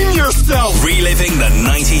redeem yourself. Reliving the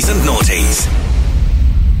 90s and noughties.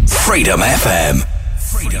 Freedom FM.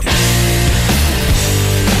 Freedom.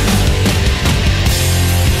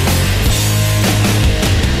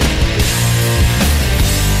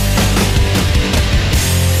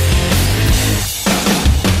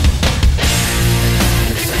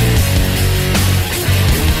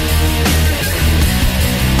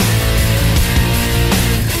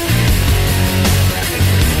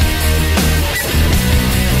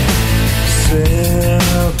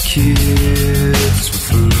 Sell kids for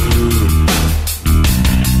food.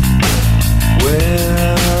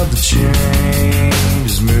 Well, the change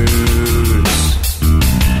is moods.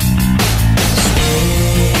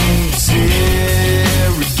 Swings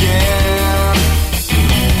here again.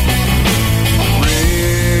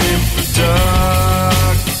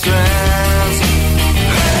 Reproductive glands.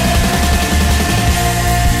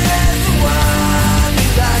 Everyone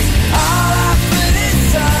likes all our pretty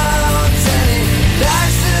songs, and he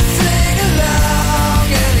likes to sing along,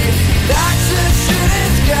 and he likes to shoot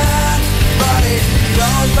his gun, but he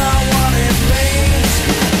knows not what it means.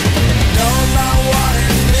 Knows not what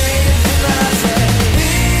it means. And I say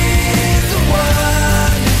he's the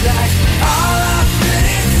one who likes all our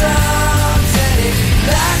pretty songs, and he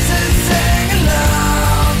likes to sing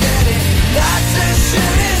along, and he likes to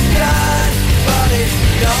shoot his gun, but he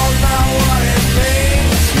knows not what it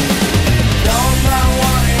means. Knows not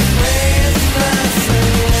what it means. And I say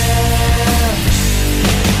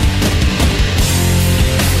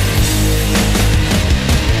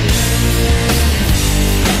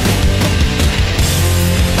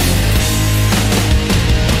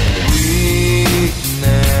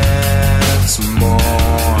weakness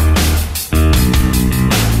more.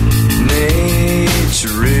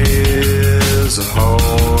 Nature is a whore.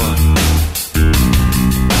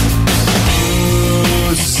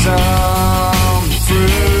 Some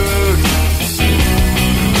fruit.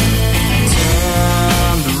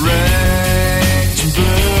 Time to rage and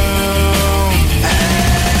bloom.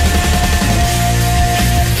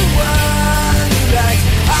 everyone likes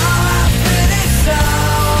all our pretty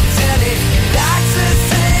songs, and he likes to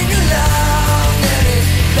sing along, and he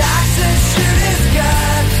likes to shoot his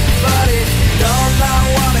gun, but he knows not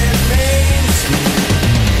what it means.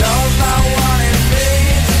 Knows not what it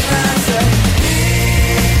means. And I say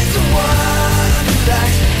he's the one who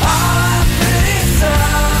likes all our pretty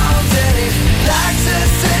songs, and he likes to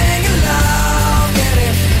sing along, and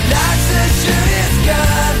he likes to shoot his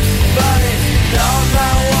gun, but he knows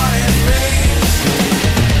not what it means.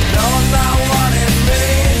 Knows not what it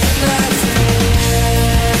means. And I say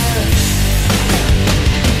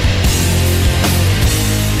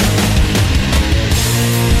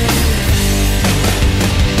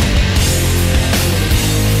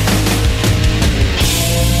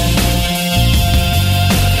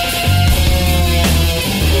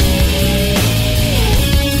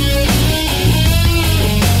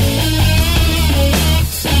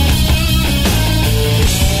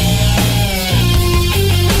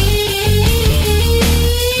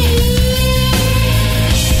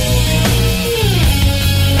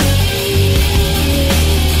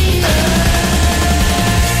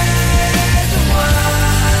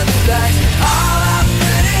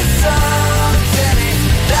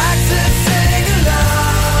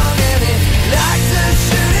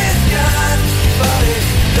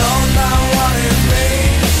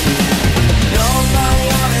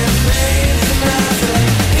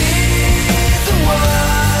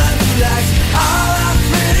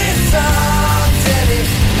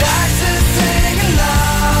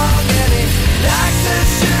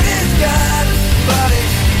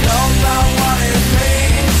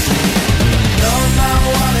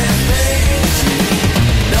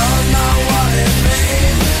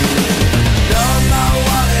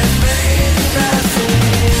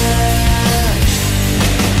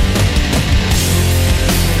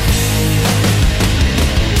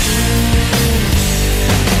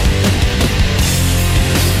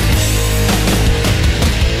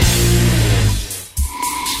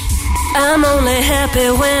I'm only happy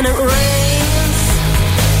when it rains.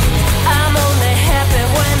 I'm only happy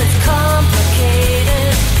when it's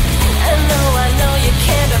complicated. I know you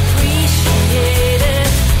can't appreciate it.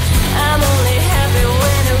 I'm only happy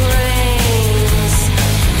when it rains.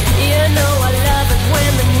 You know I love it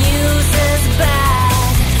when the news is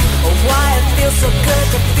bad. Oh, why it feels so good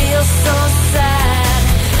to feel so sad.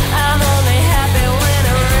 I'm only happy when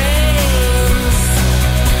it rains.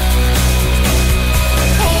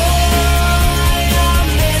 Oh, your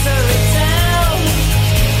misery time.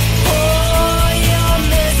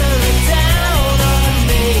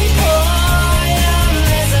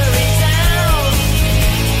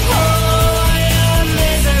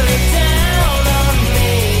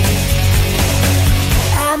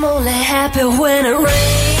 happy when it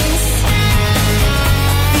rains.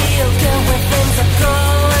 Feel good when things are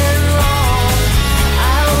going wrong.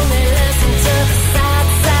 I only listen to the sad,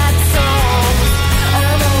 sad songs.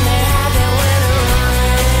 I'm only happy when it rains.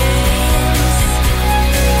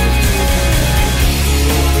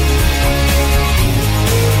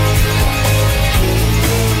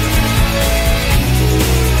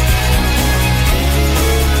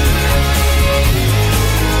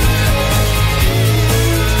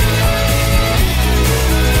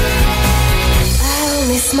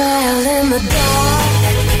 Smile in the dark.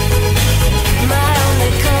 My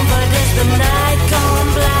only comfort is the night gone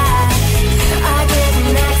black. I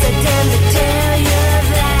didn't accidentally tell you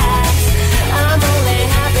that I'm only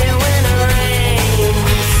happy when it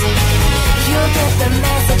rains. You'll get the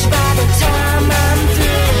message by the time I'm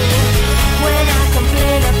through. When I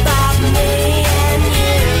complain about me and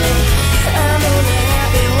you, I'm only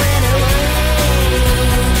happy when it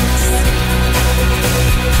rains.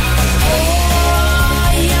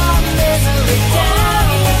 Your misery down.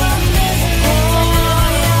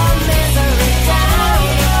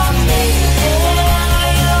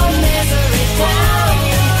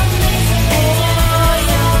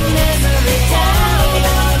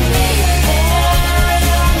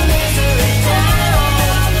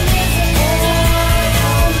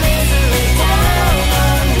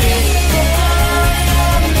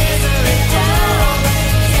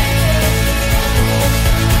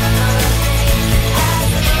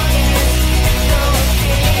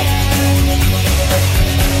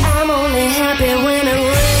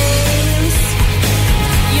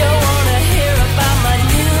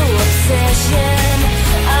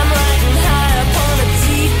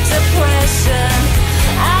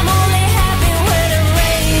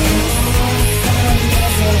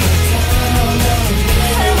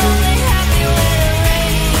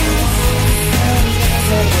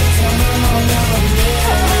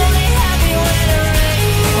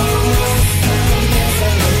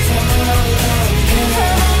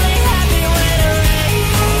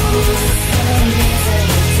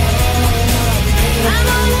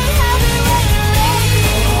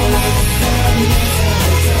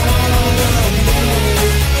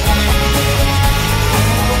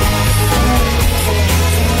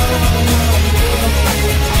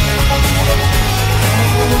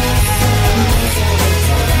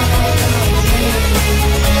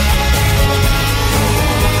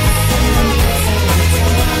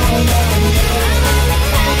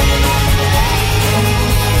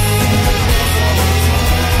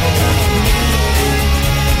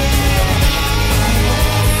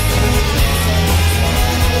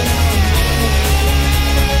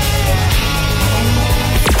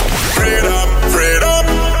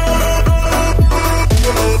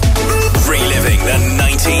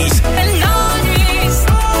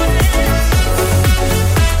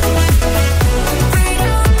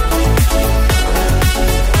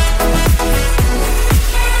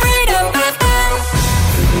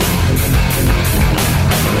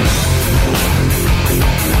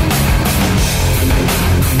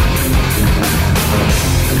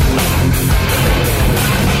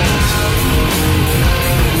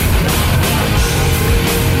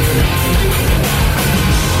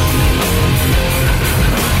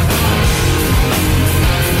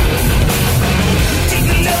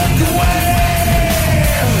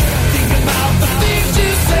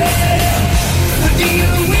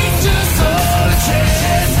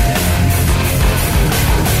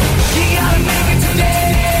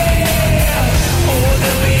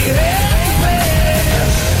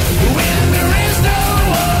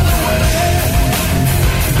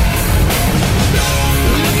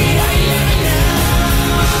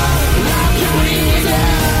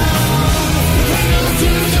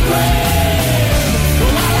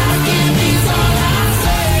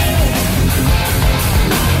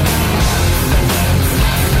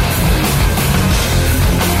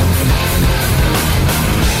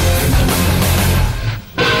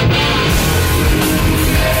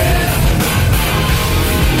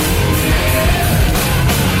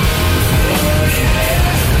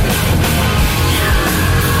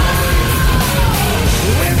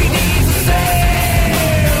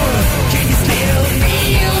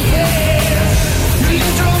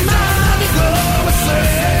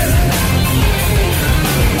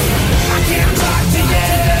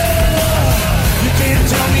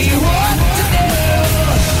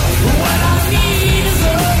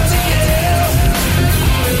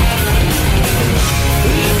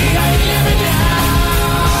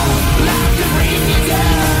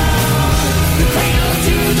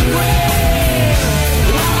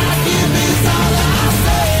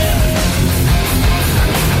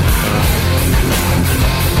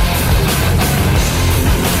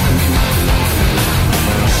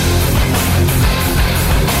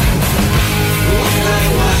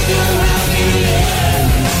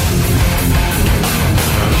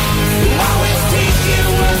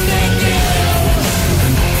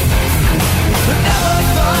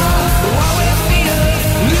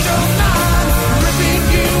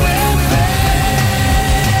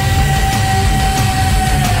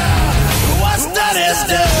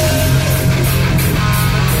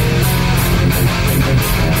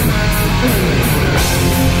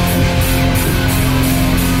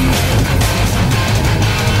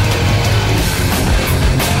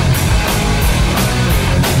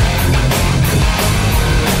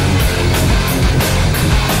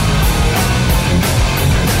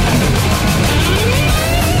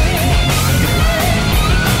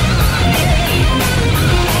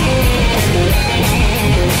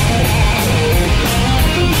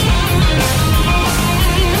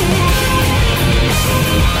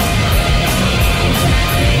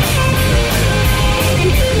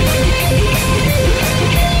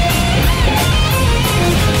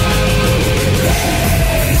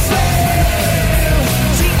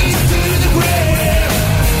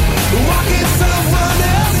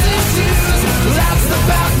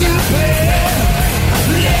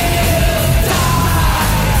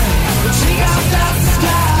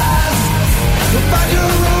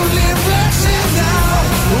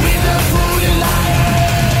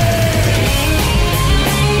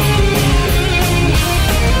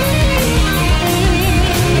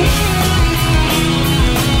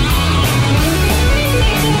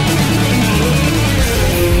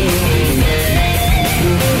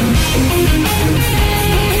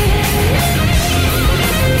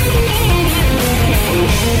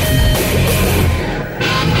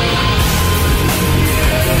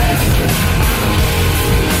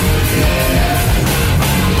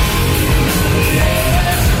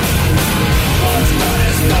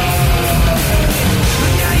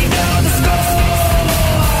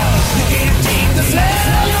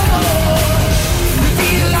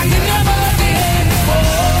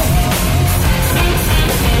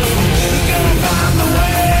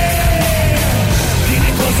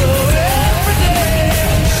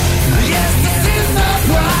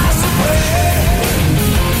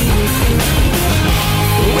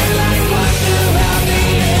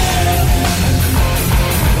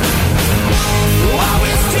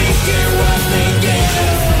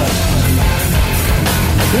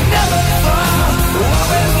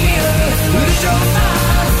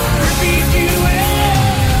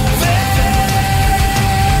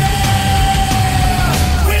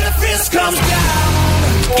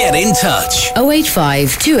 in touch.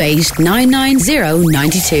 085 28 990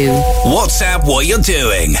 92. WhatsApp what you're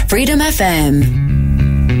doing. Freedom FM.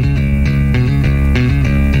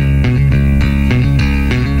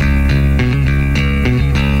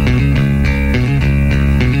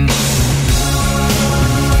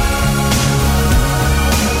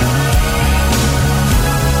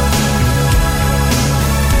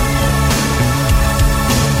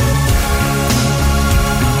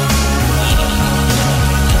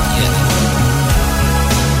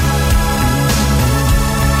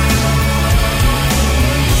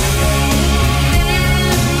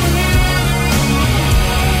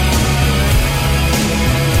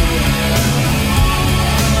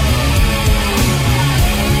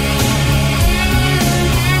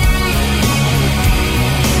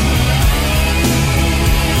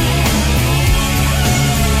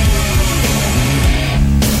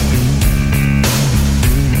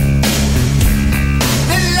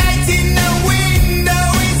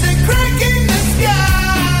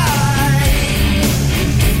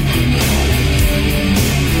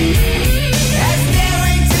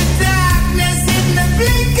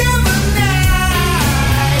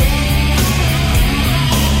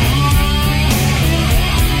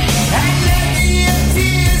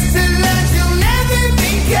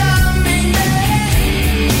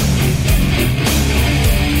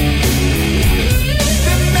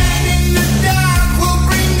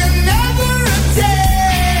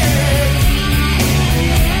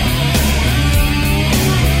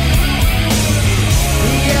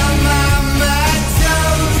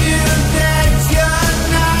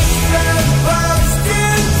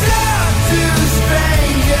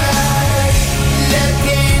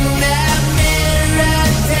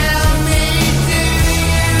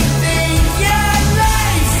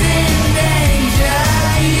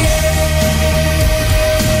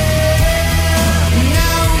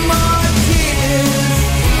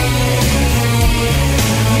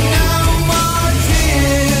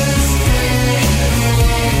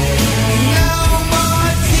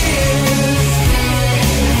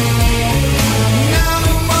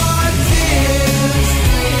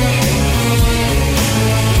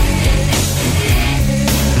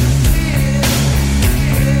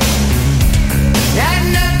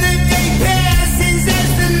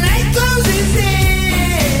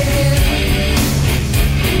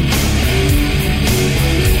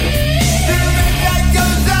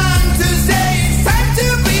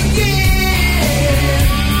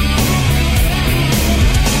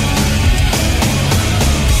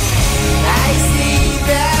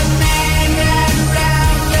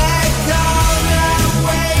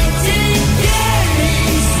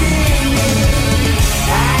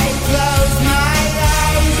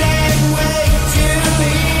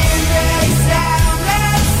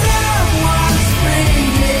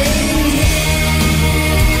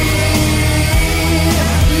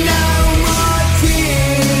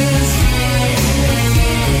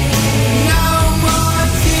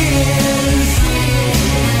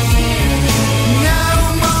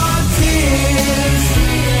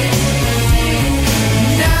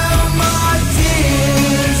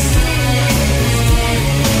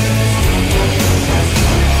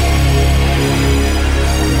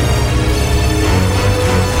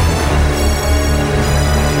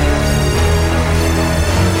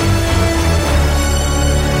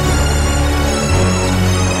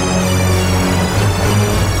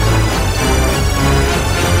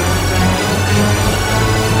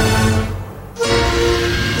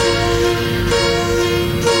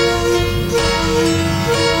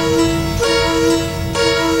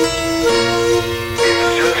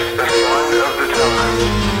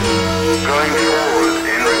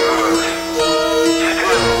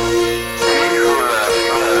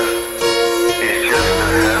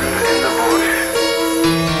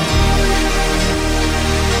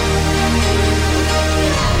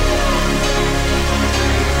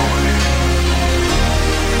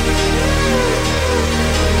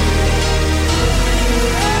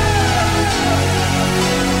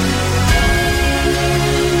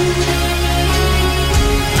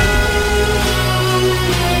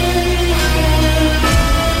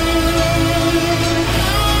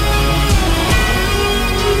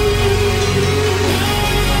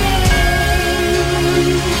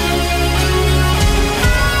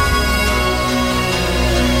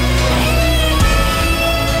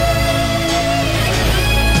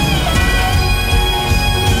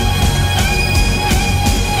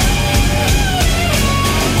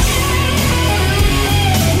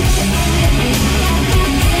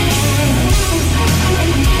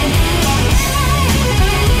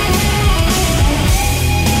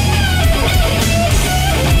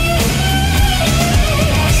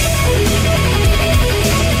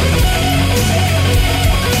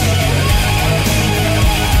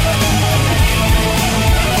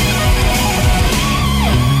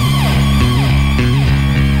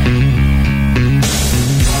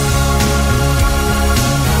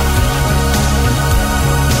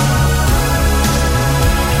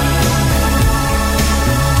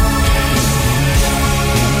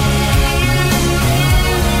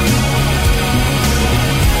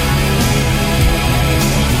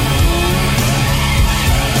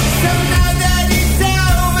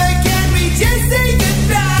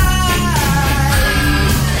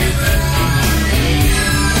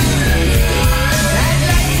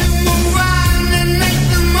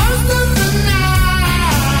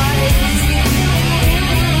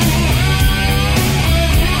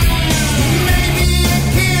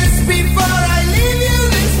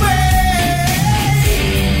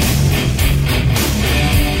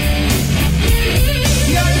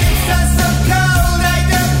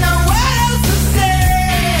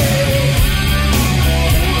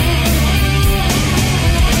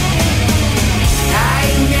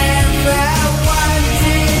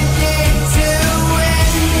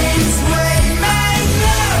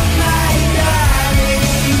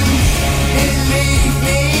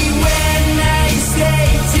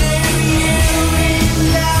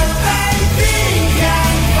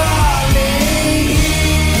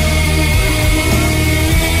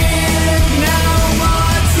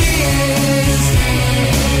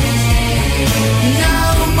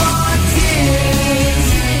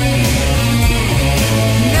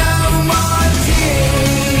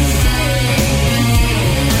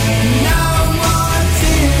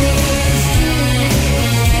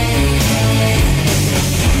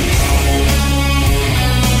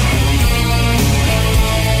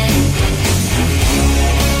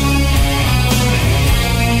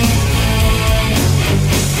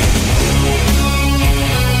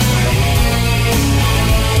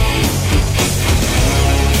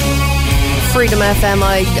 Freedom FM.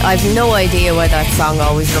 I've no idea why that song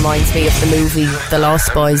always reminds me of the movie The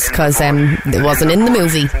Lost Boys, because it wasn't in the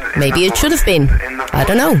movie. Maybe it should have been. I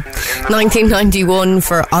don't know. 1991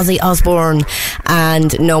 for Ozzy Osbourne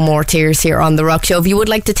and No More Tears here on The Rock Show. If you would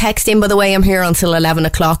like to text in, by the way, I'm here until 11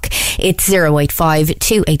 o'clock. It's 085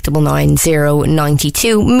 2899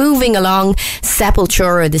 092. Moving along,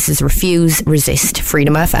 Sepultura. This is Refuse, Resist,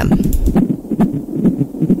 Freedom FM.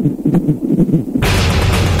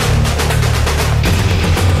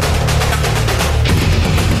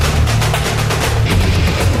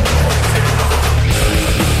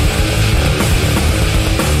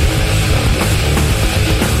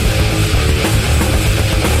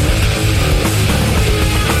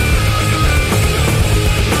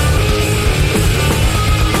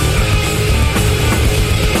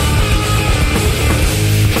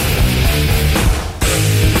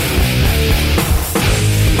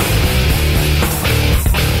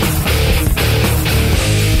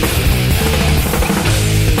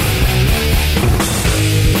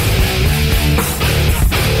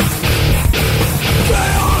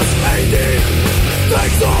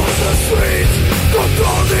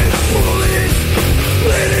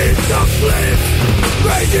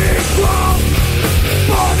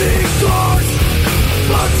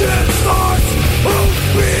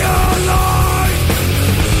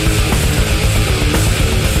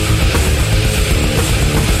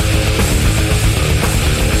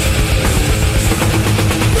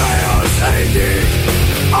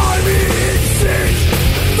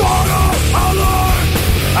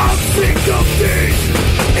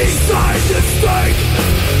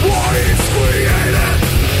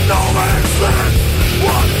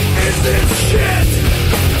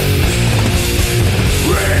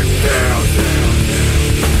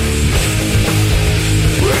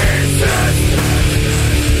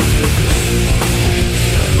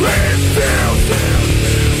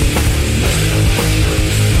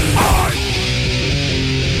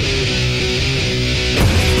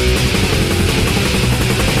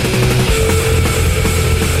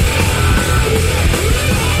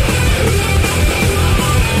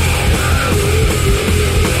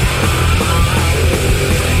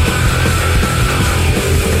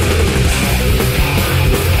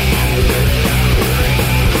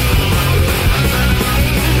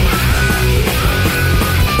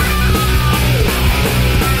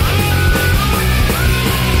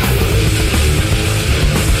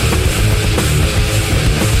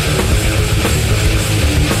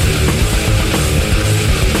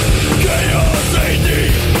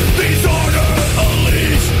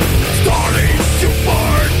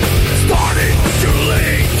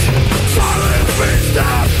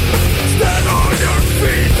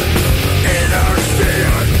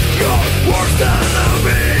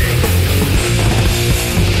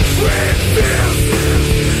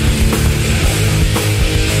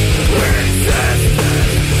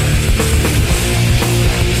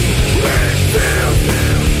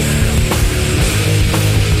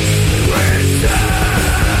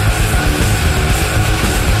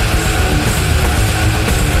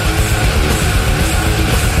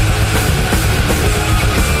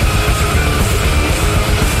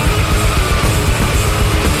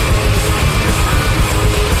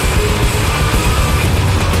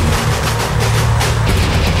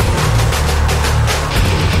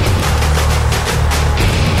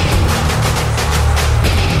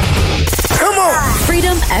 FM.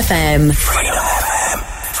 Freedom FM.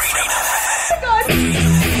 Freedom FM.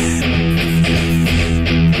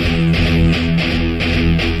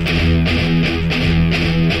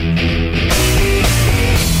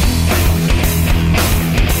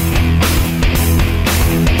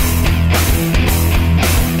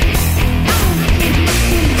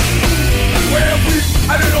 Well, we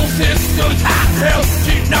a little sisters hot hell,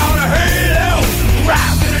 cheating on a halo,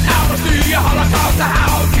 rising out of the Holocaust, the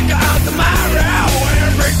house, kick out tomorrow,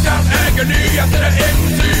 and break down agony.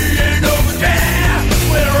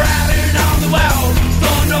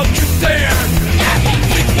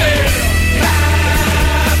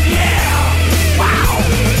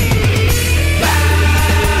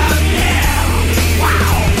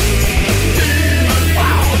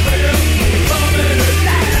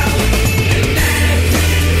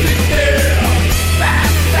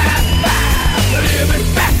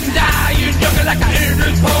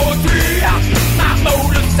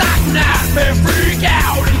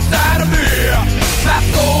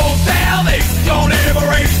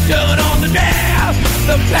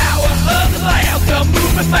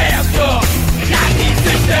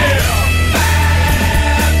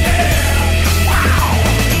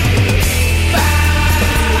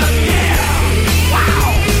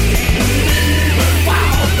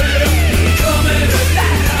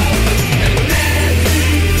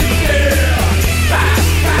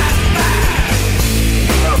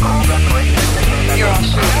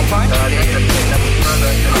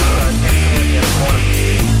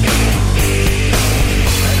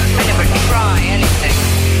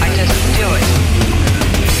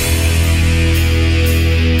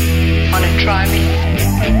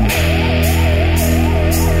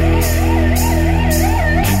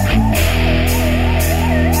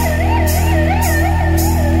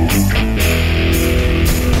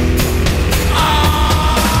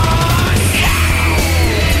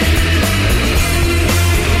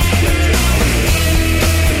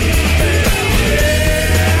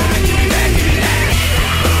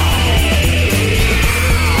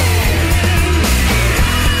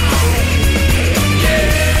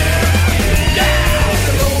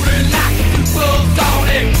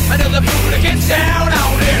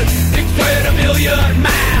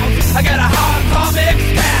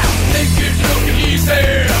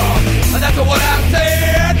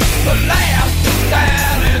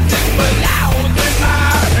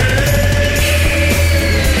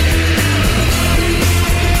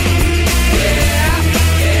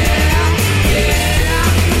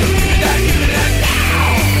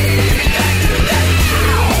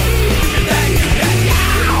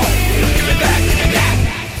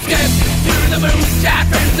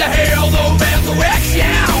 the hell though resurrection?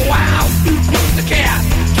 Wow, who put the cat?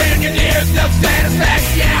 Can you give the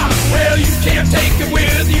satisfaction? Well, you can't take it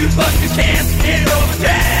with you, but you can get over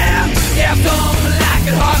down. Yeah, something like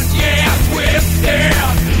it hot, yeah, twist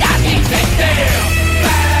down. I can't take down.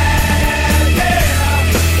 Bad,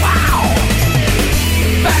 yeah, wow.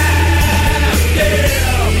 Bad,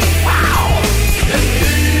 yeah, wow. This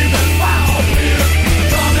demon, wow, is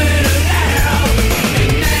coming around.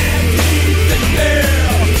 And then you sit there.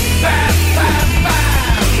 Bad, bad,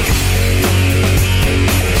 bad.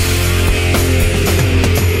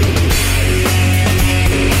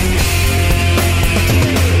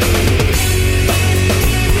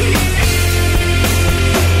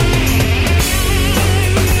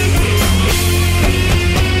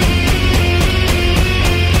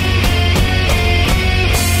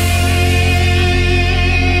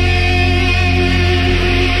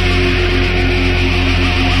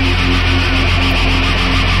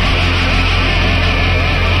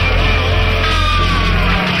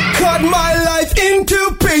 Cut my life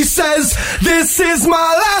into pieces. This is my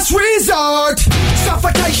last resort.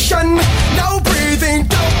 Suffocation, no breathing.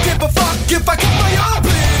 Don't give a fuck if I cut my arm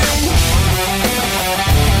bleeding.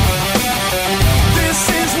 This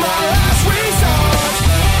is my last resort.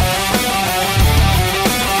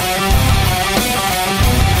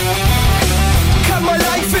 Cut my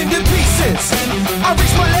life into pieces. I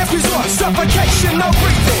reach my last resort. Suffocation, no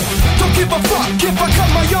breathing. Don't give a fuck if I cut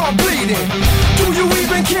my arm bleeding. Do you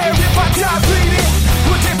even care if I die bleeding?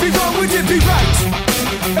 Would it be wrong, would it be right?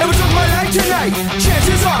 It was on my life tonight.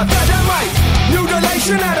 Chances are that I might.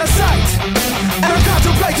 Mutilation out of sight. And I'm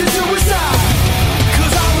contemplating suicide.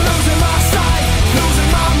 Cause I'm losing my sight, losing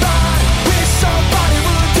my mind. Wish somebody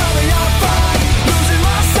would tell me I'm fine. Losing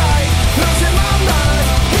my sight, losing my mind.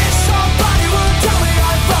 Wish somebody would tell me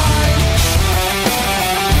I'm fine.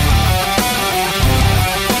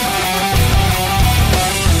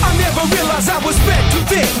 I never realized I was meant to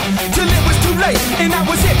think till it was too late and I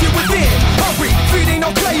was empty within. Hungry, feeding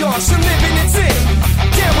on chaos and living in sin.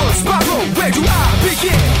 Downward spiral, where do I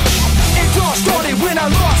begin? It all started when I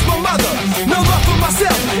lost my mother. No love for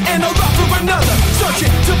myself and no love for another.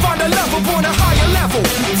 Searching to find a love upon a higher level.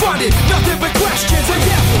 Finding nothing but questions and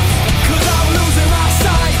devils. Cause I'm losing my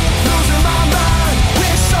sight, losing my mind.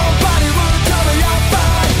 Wish somebody would tell me I'm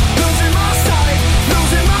fine. Losing my sight,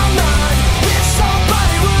 losing my mind. Wish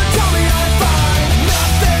somebody would tell me I'm fine.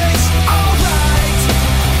 Nothing's alright,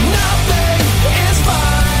 nothing is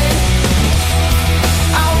fine.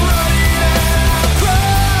 I'm running and I'm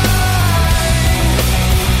crying.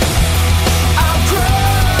 I'm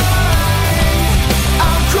crying,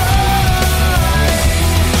 I'm crying,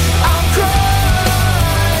 I'm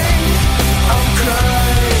crying, I'm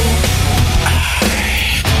crying.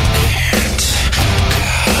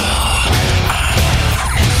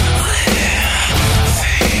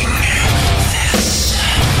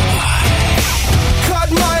 Cut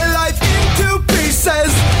my life into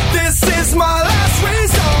pieces. This is my last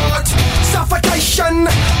resort. Suffocation,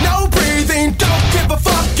 no breathing. Don't give a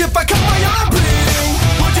fuck if I cut my arm bleeding.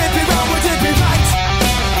 Would it be wrong? Would it be right?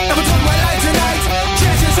 If I took my life tonight,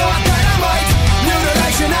 chances are that I might.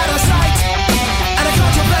 Mutilation out of sight, and I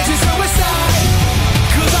contemplating suicide.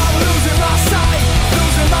 Cause I'm losing my sight,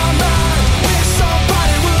 losing my mind. Wish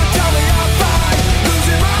somebody would tell me I'm fine.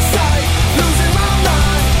 Losing my sight, losing my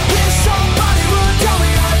mind. Wish somebody would tell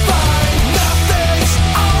me I'm fine. Nothing's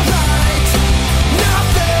alright,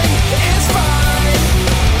 nothing is fine.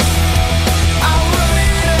 I'm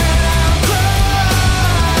running and I'm crying.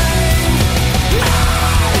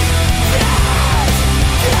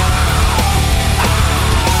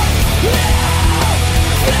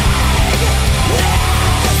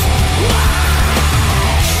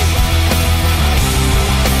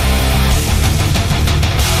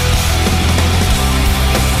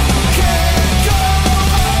 Can't go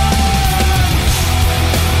on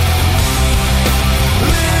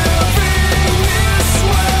living this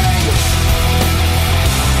way.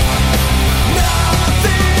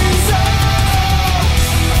 Nothing's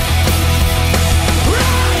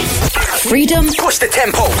alright. Freedom Push the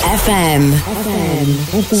tempo. FM.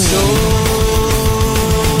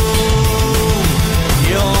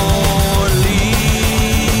 You're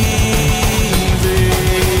leaving,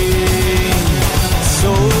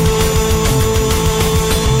 so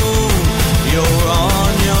you're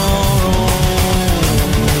on your own.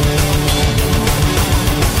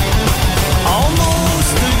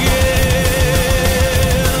 Almost again,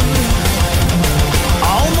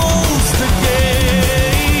 almost again,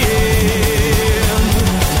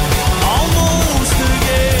 almost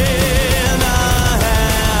again.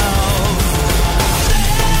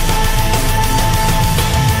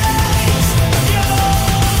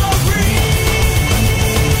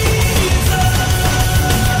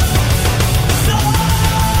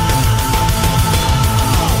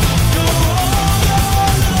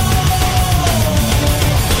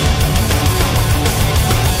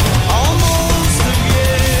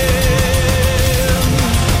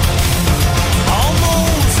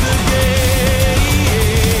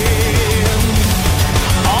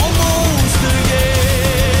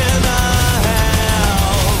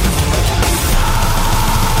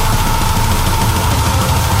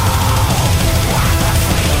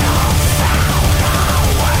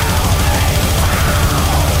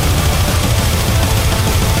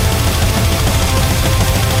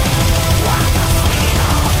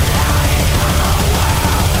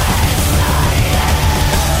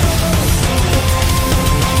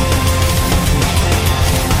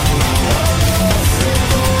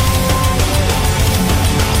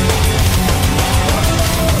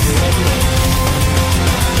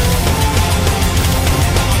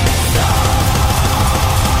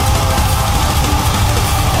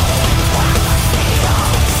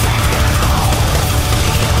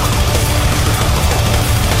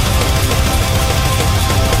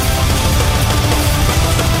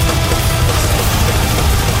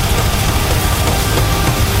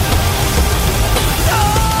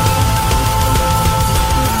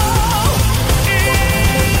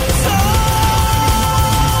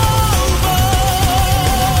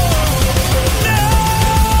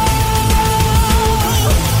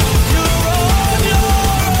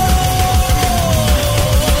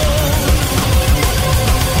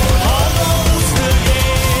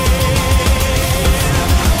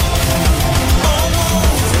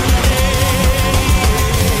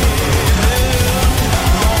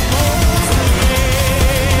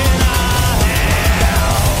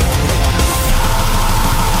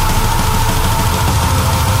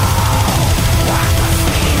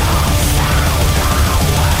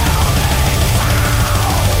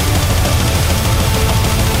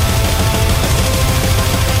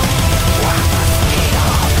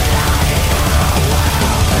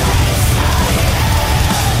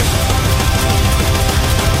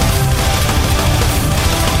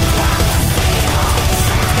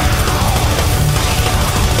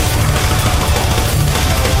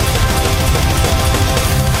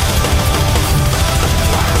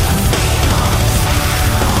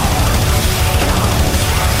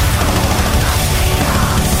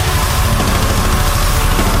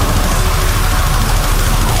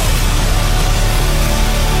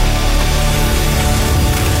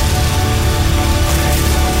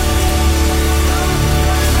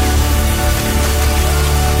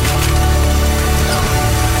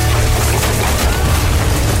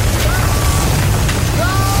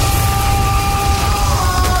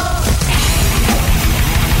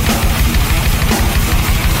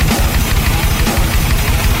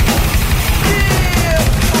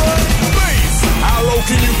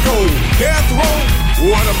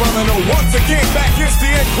 brother know. Once again, back is the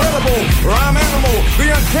incredible rhyme animal, the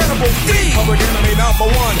uncannibal thief. Public enemy number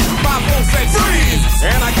one. My phone said freeze,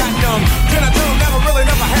 and I got numb. Then I told him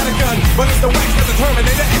never had a gun, but it's the wax that the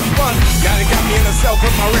Terminator X1. Yeah, they got me in a cell,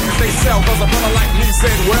 cause my records they sell. Cause a brother like me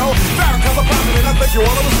said, well, Farrakhan's a prophet, and I think you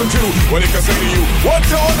ought to listen to what he can say to you. What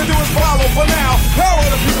you ought to do is follow for now. How will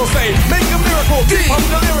the people say? Make a miracle. I'm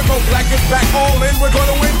the lyrical. Black is back, all in. We're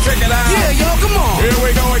gonna win. Check it out. Yeah, y'all, come on. Here we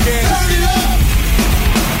go again. Turn it up.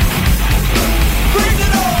 Bring the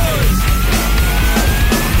noise.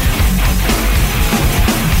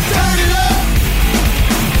 Turn it up.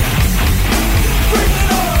 Bring the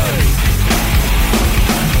noise.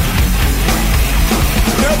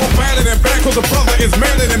 Never batted and back, cause a brother is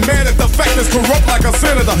madder than mad at the fact that's corrupt like a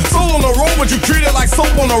senator. Soul on the road, but you treat it like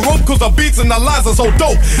soap on a rope, cause the beats and the lines are so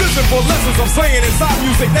dope. Listen for lessons I'm saying inside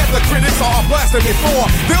music that the critics are blasting me for.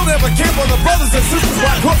 They'll never care for the brothers and sisters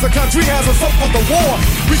why cause the country has us up for the war.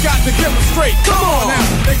 We got to get them straight. Come on now,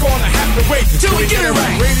 they're gonna have to wait till we get it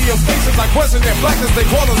right. Radio stations like question their blackness, they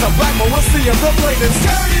call us a black, but we'll see if the latest.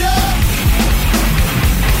 Turn it up.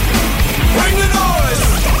 Bring the noise.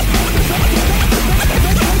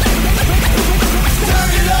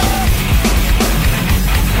 Turn it up.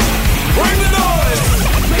 Bring the noise.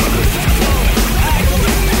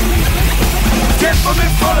 Get from in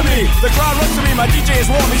front of me. The crowd runs to me. My DJ is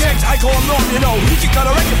warm. He's X. I call him Norm. You know, he can cut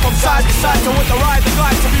a record from side to side. So with the ride, the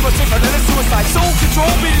glide to be much safer than a suicide. Soul control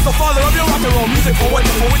beat is the father of your rock and roll music. For what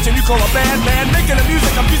and you call a band, man. Making the music,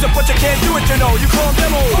 I'm music, but you can't do it. You know, you call them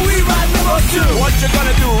demo. But we ride demos too. What you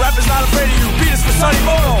gonna do? Rap is not afraid of you. Beat is for Sonny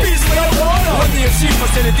Bono. Beat is for Yoko Ono. What the MC for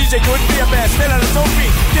saying the DJ couldn't be a band. Stand on his own feet.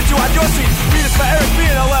 Get you out your seat. Beat is for Eric B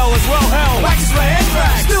and LL as well. Hell, wax is for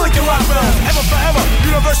Anthrax. Still like your rock bells. Ever forever.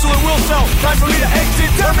 Universal and will sell. Time for me to exit.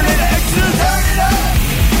 Terminator exit. Turn it up.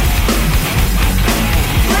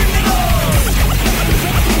 Bring the noise.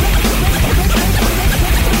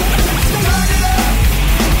 Turn it up.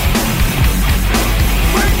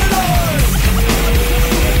 Bring the noise.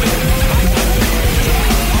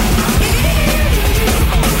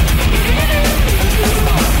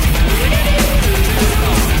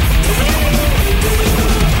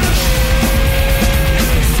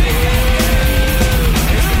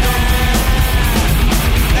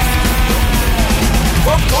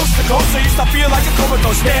 From coast to coast, I used to feel like a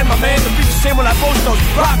comatose. Stand my man, the beats the same when I post those.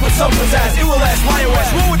 Rock with some pizzazz, it will last,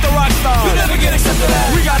 YOS. Roll with the rock stars, you never get accepted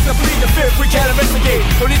as. We got to plead the fifth, we can't investigate.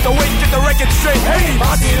 Don't need to wait, get the record straight. Hey,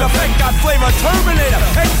 Monty in effect, got flavor, Terminator.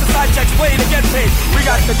 Exercise checks, play to get paid. We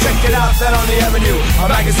got to check it out, that on the avenue.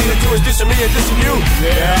 A magazine or two is dissing me and dissing you.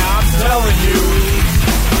 Yeah, I'm telling you.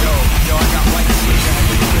 Yo, I got white shit.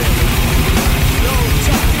 Yo,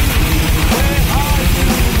 Chucky, where are you?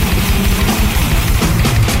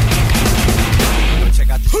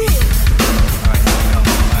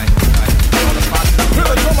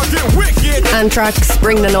 Anthrax,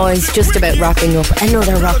 Bring the Noise, just about wrapping up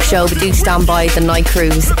another rock show, but do stand by, the night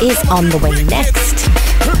cruise is on the way next.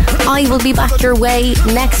 I will be back your way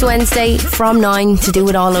next Wednesday from 9 to do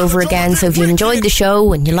it all over again. So if you enjoyed the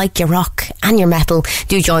show and you like your rock and your metal,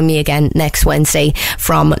 do join me again next Wednesday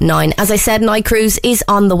from 9. As I said, Night Cruise is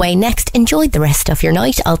on the way next. Enjoy the rest of your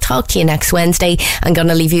night. I'll talk to you next Wednesday. I'm going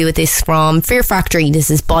to leave you with this from Fear Factory.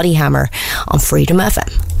 This is Body Hammer on Freedom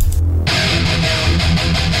FM.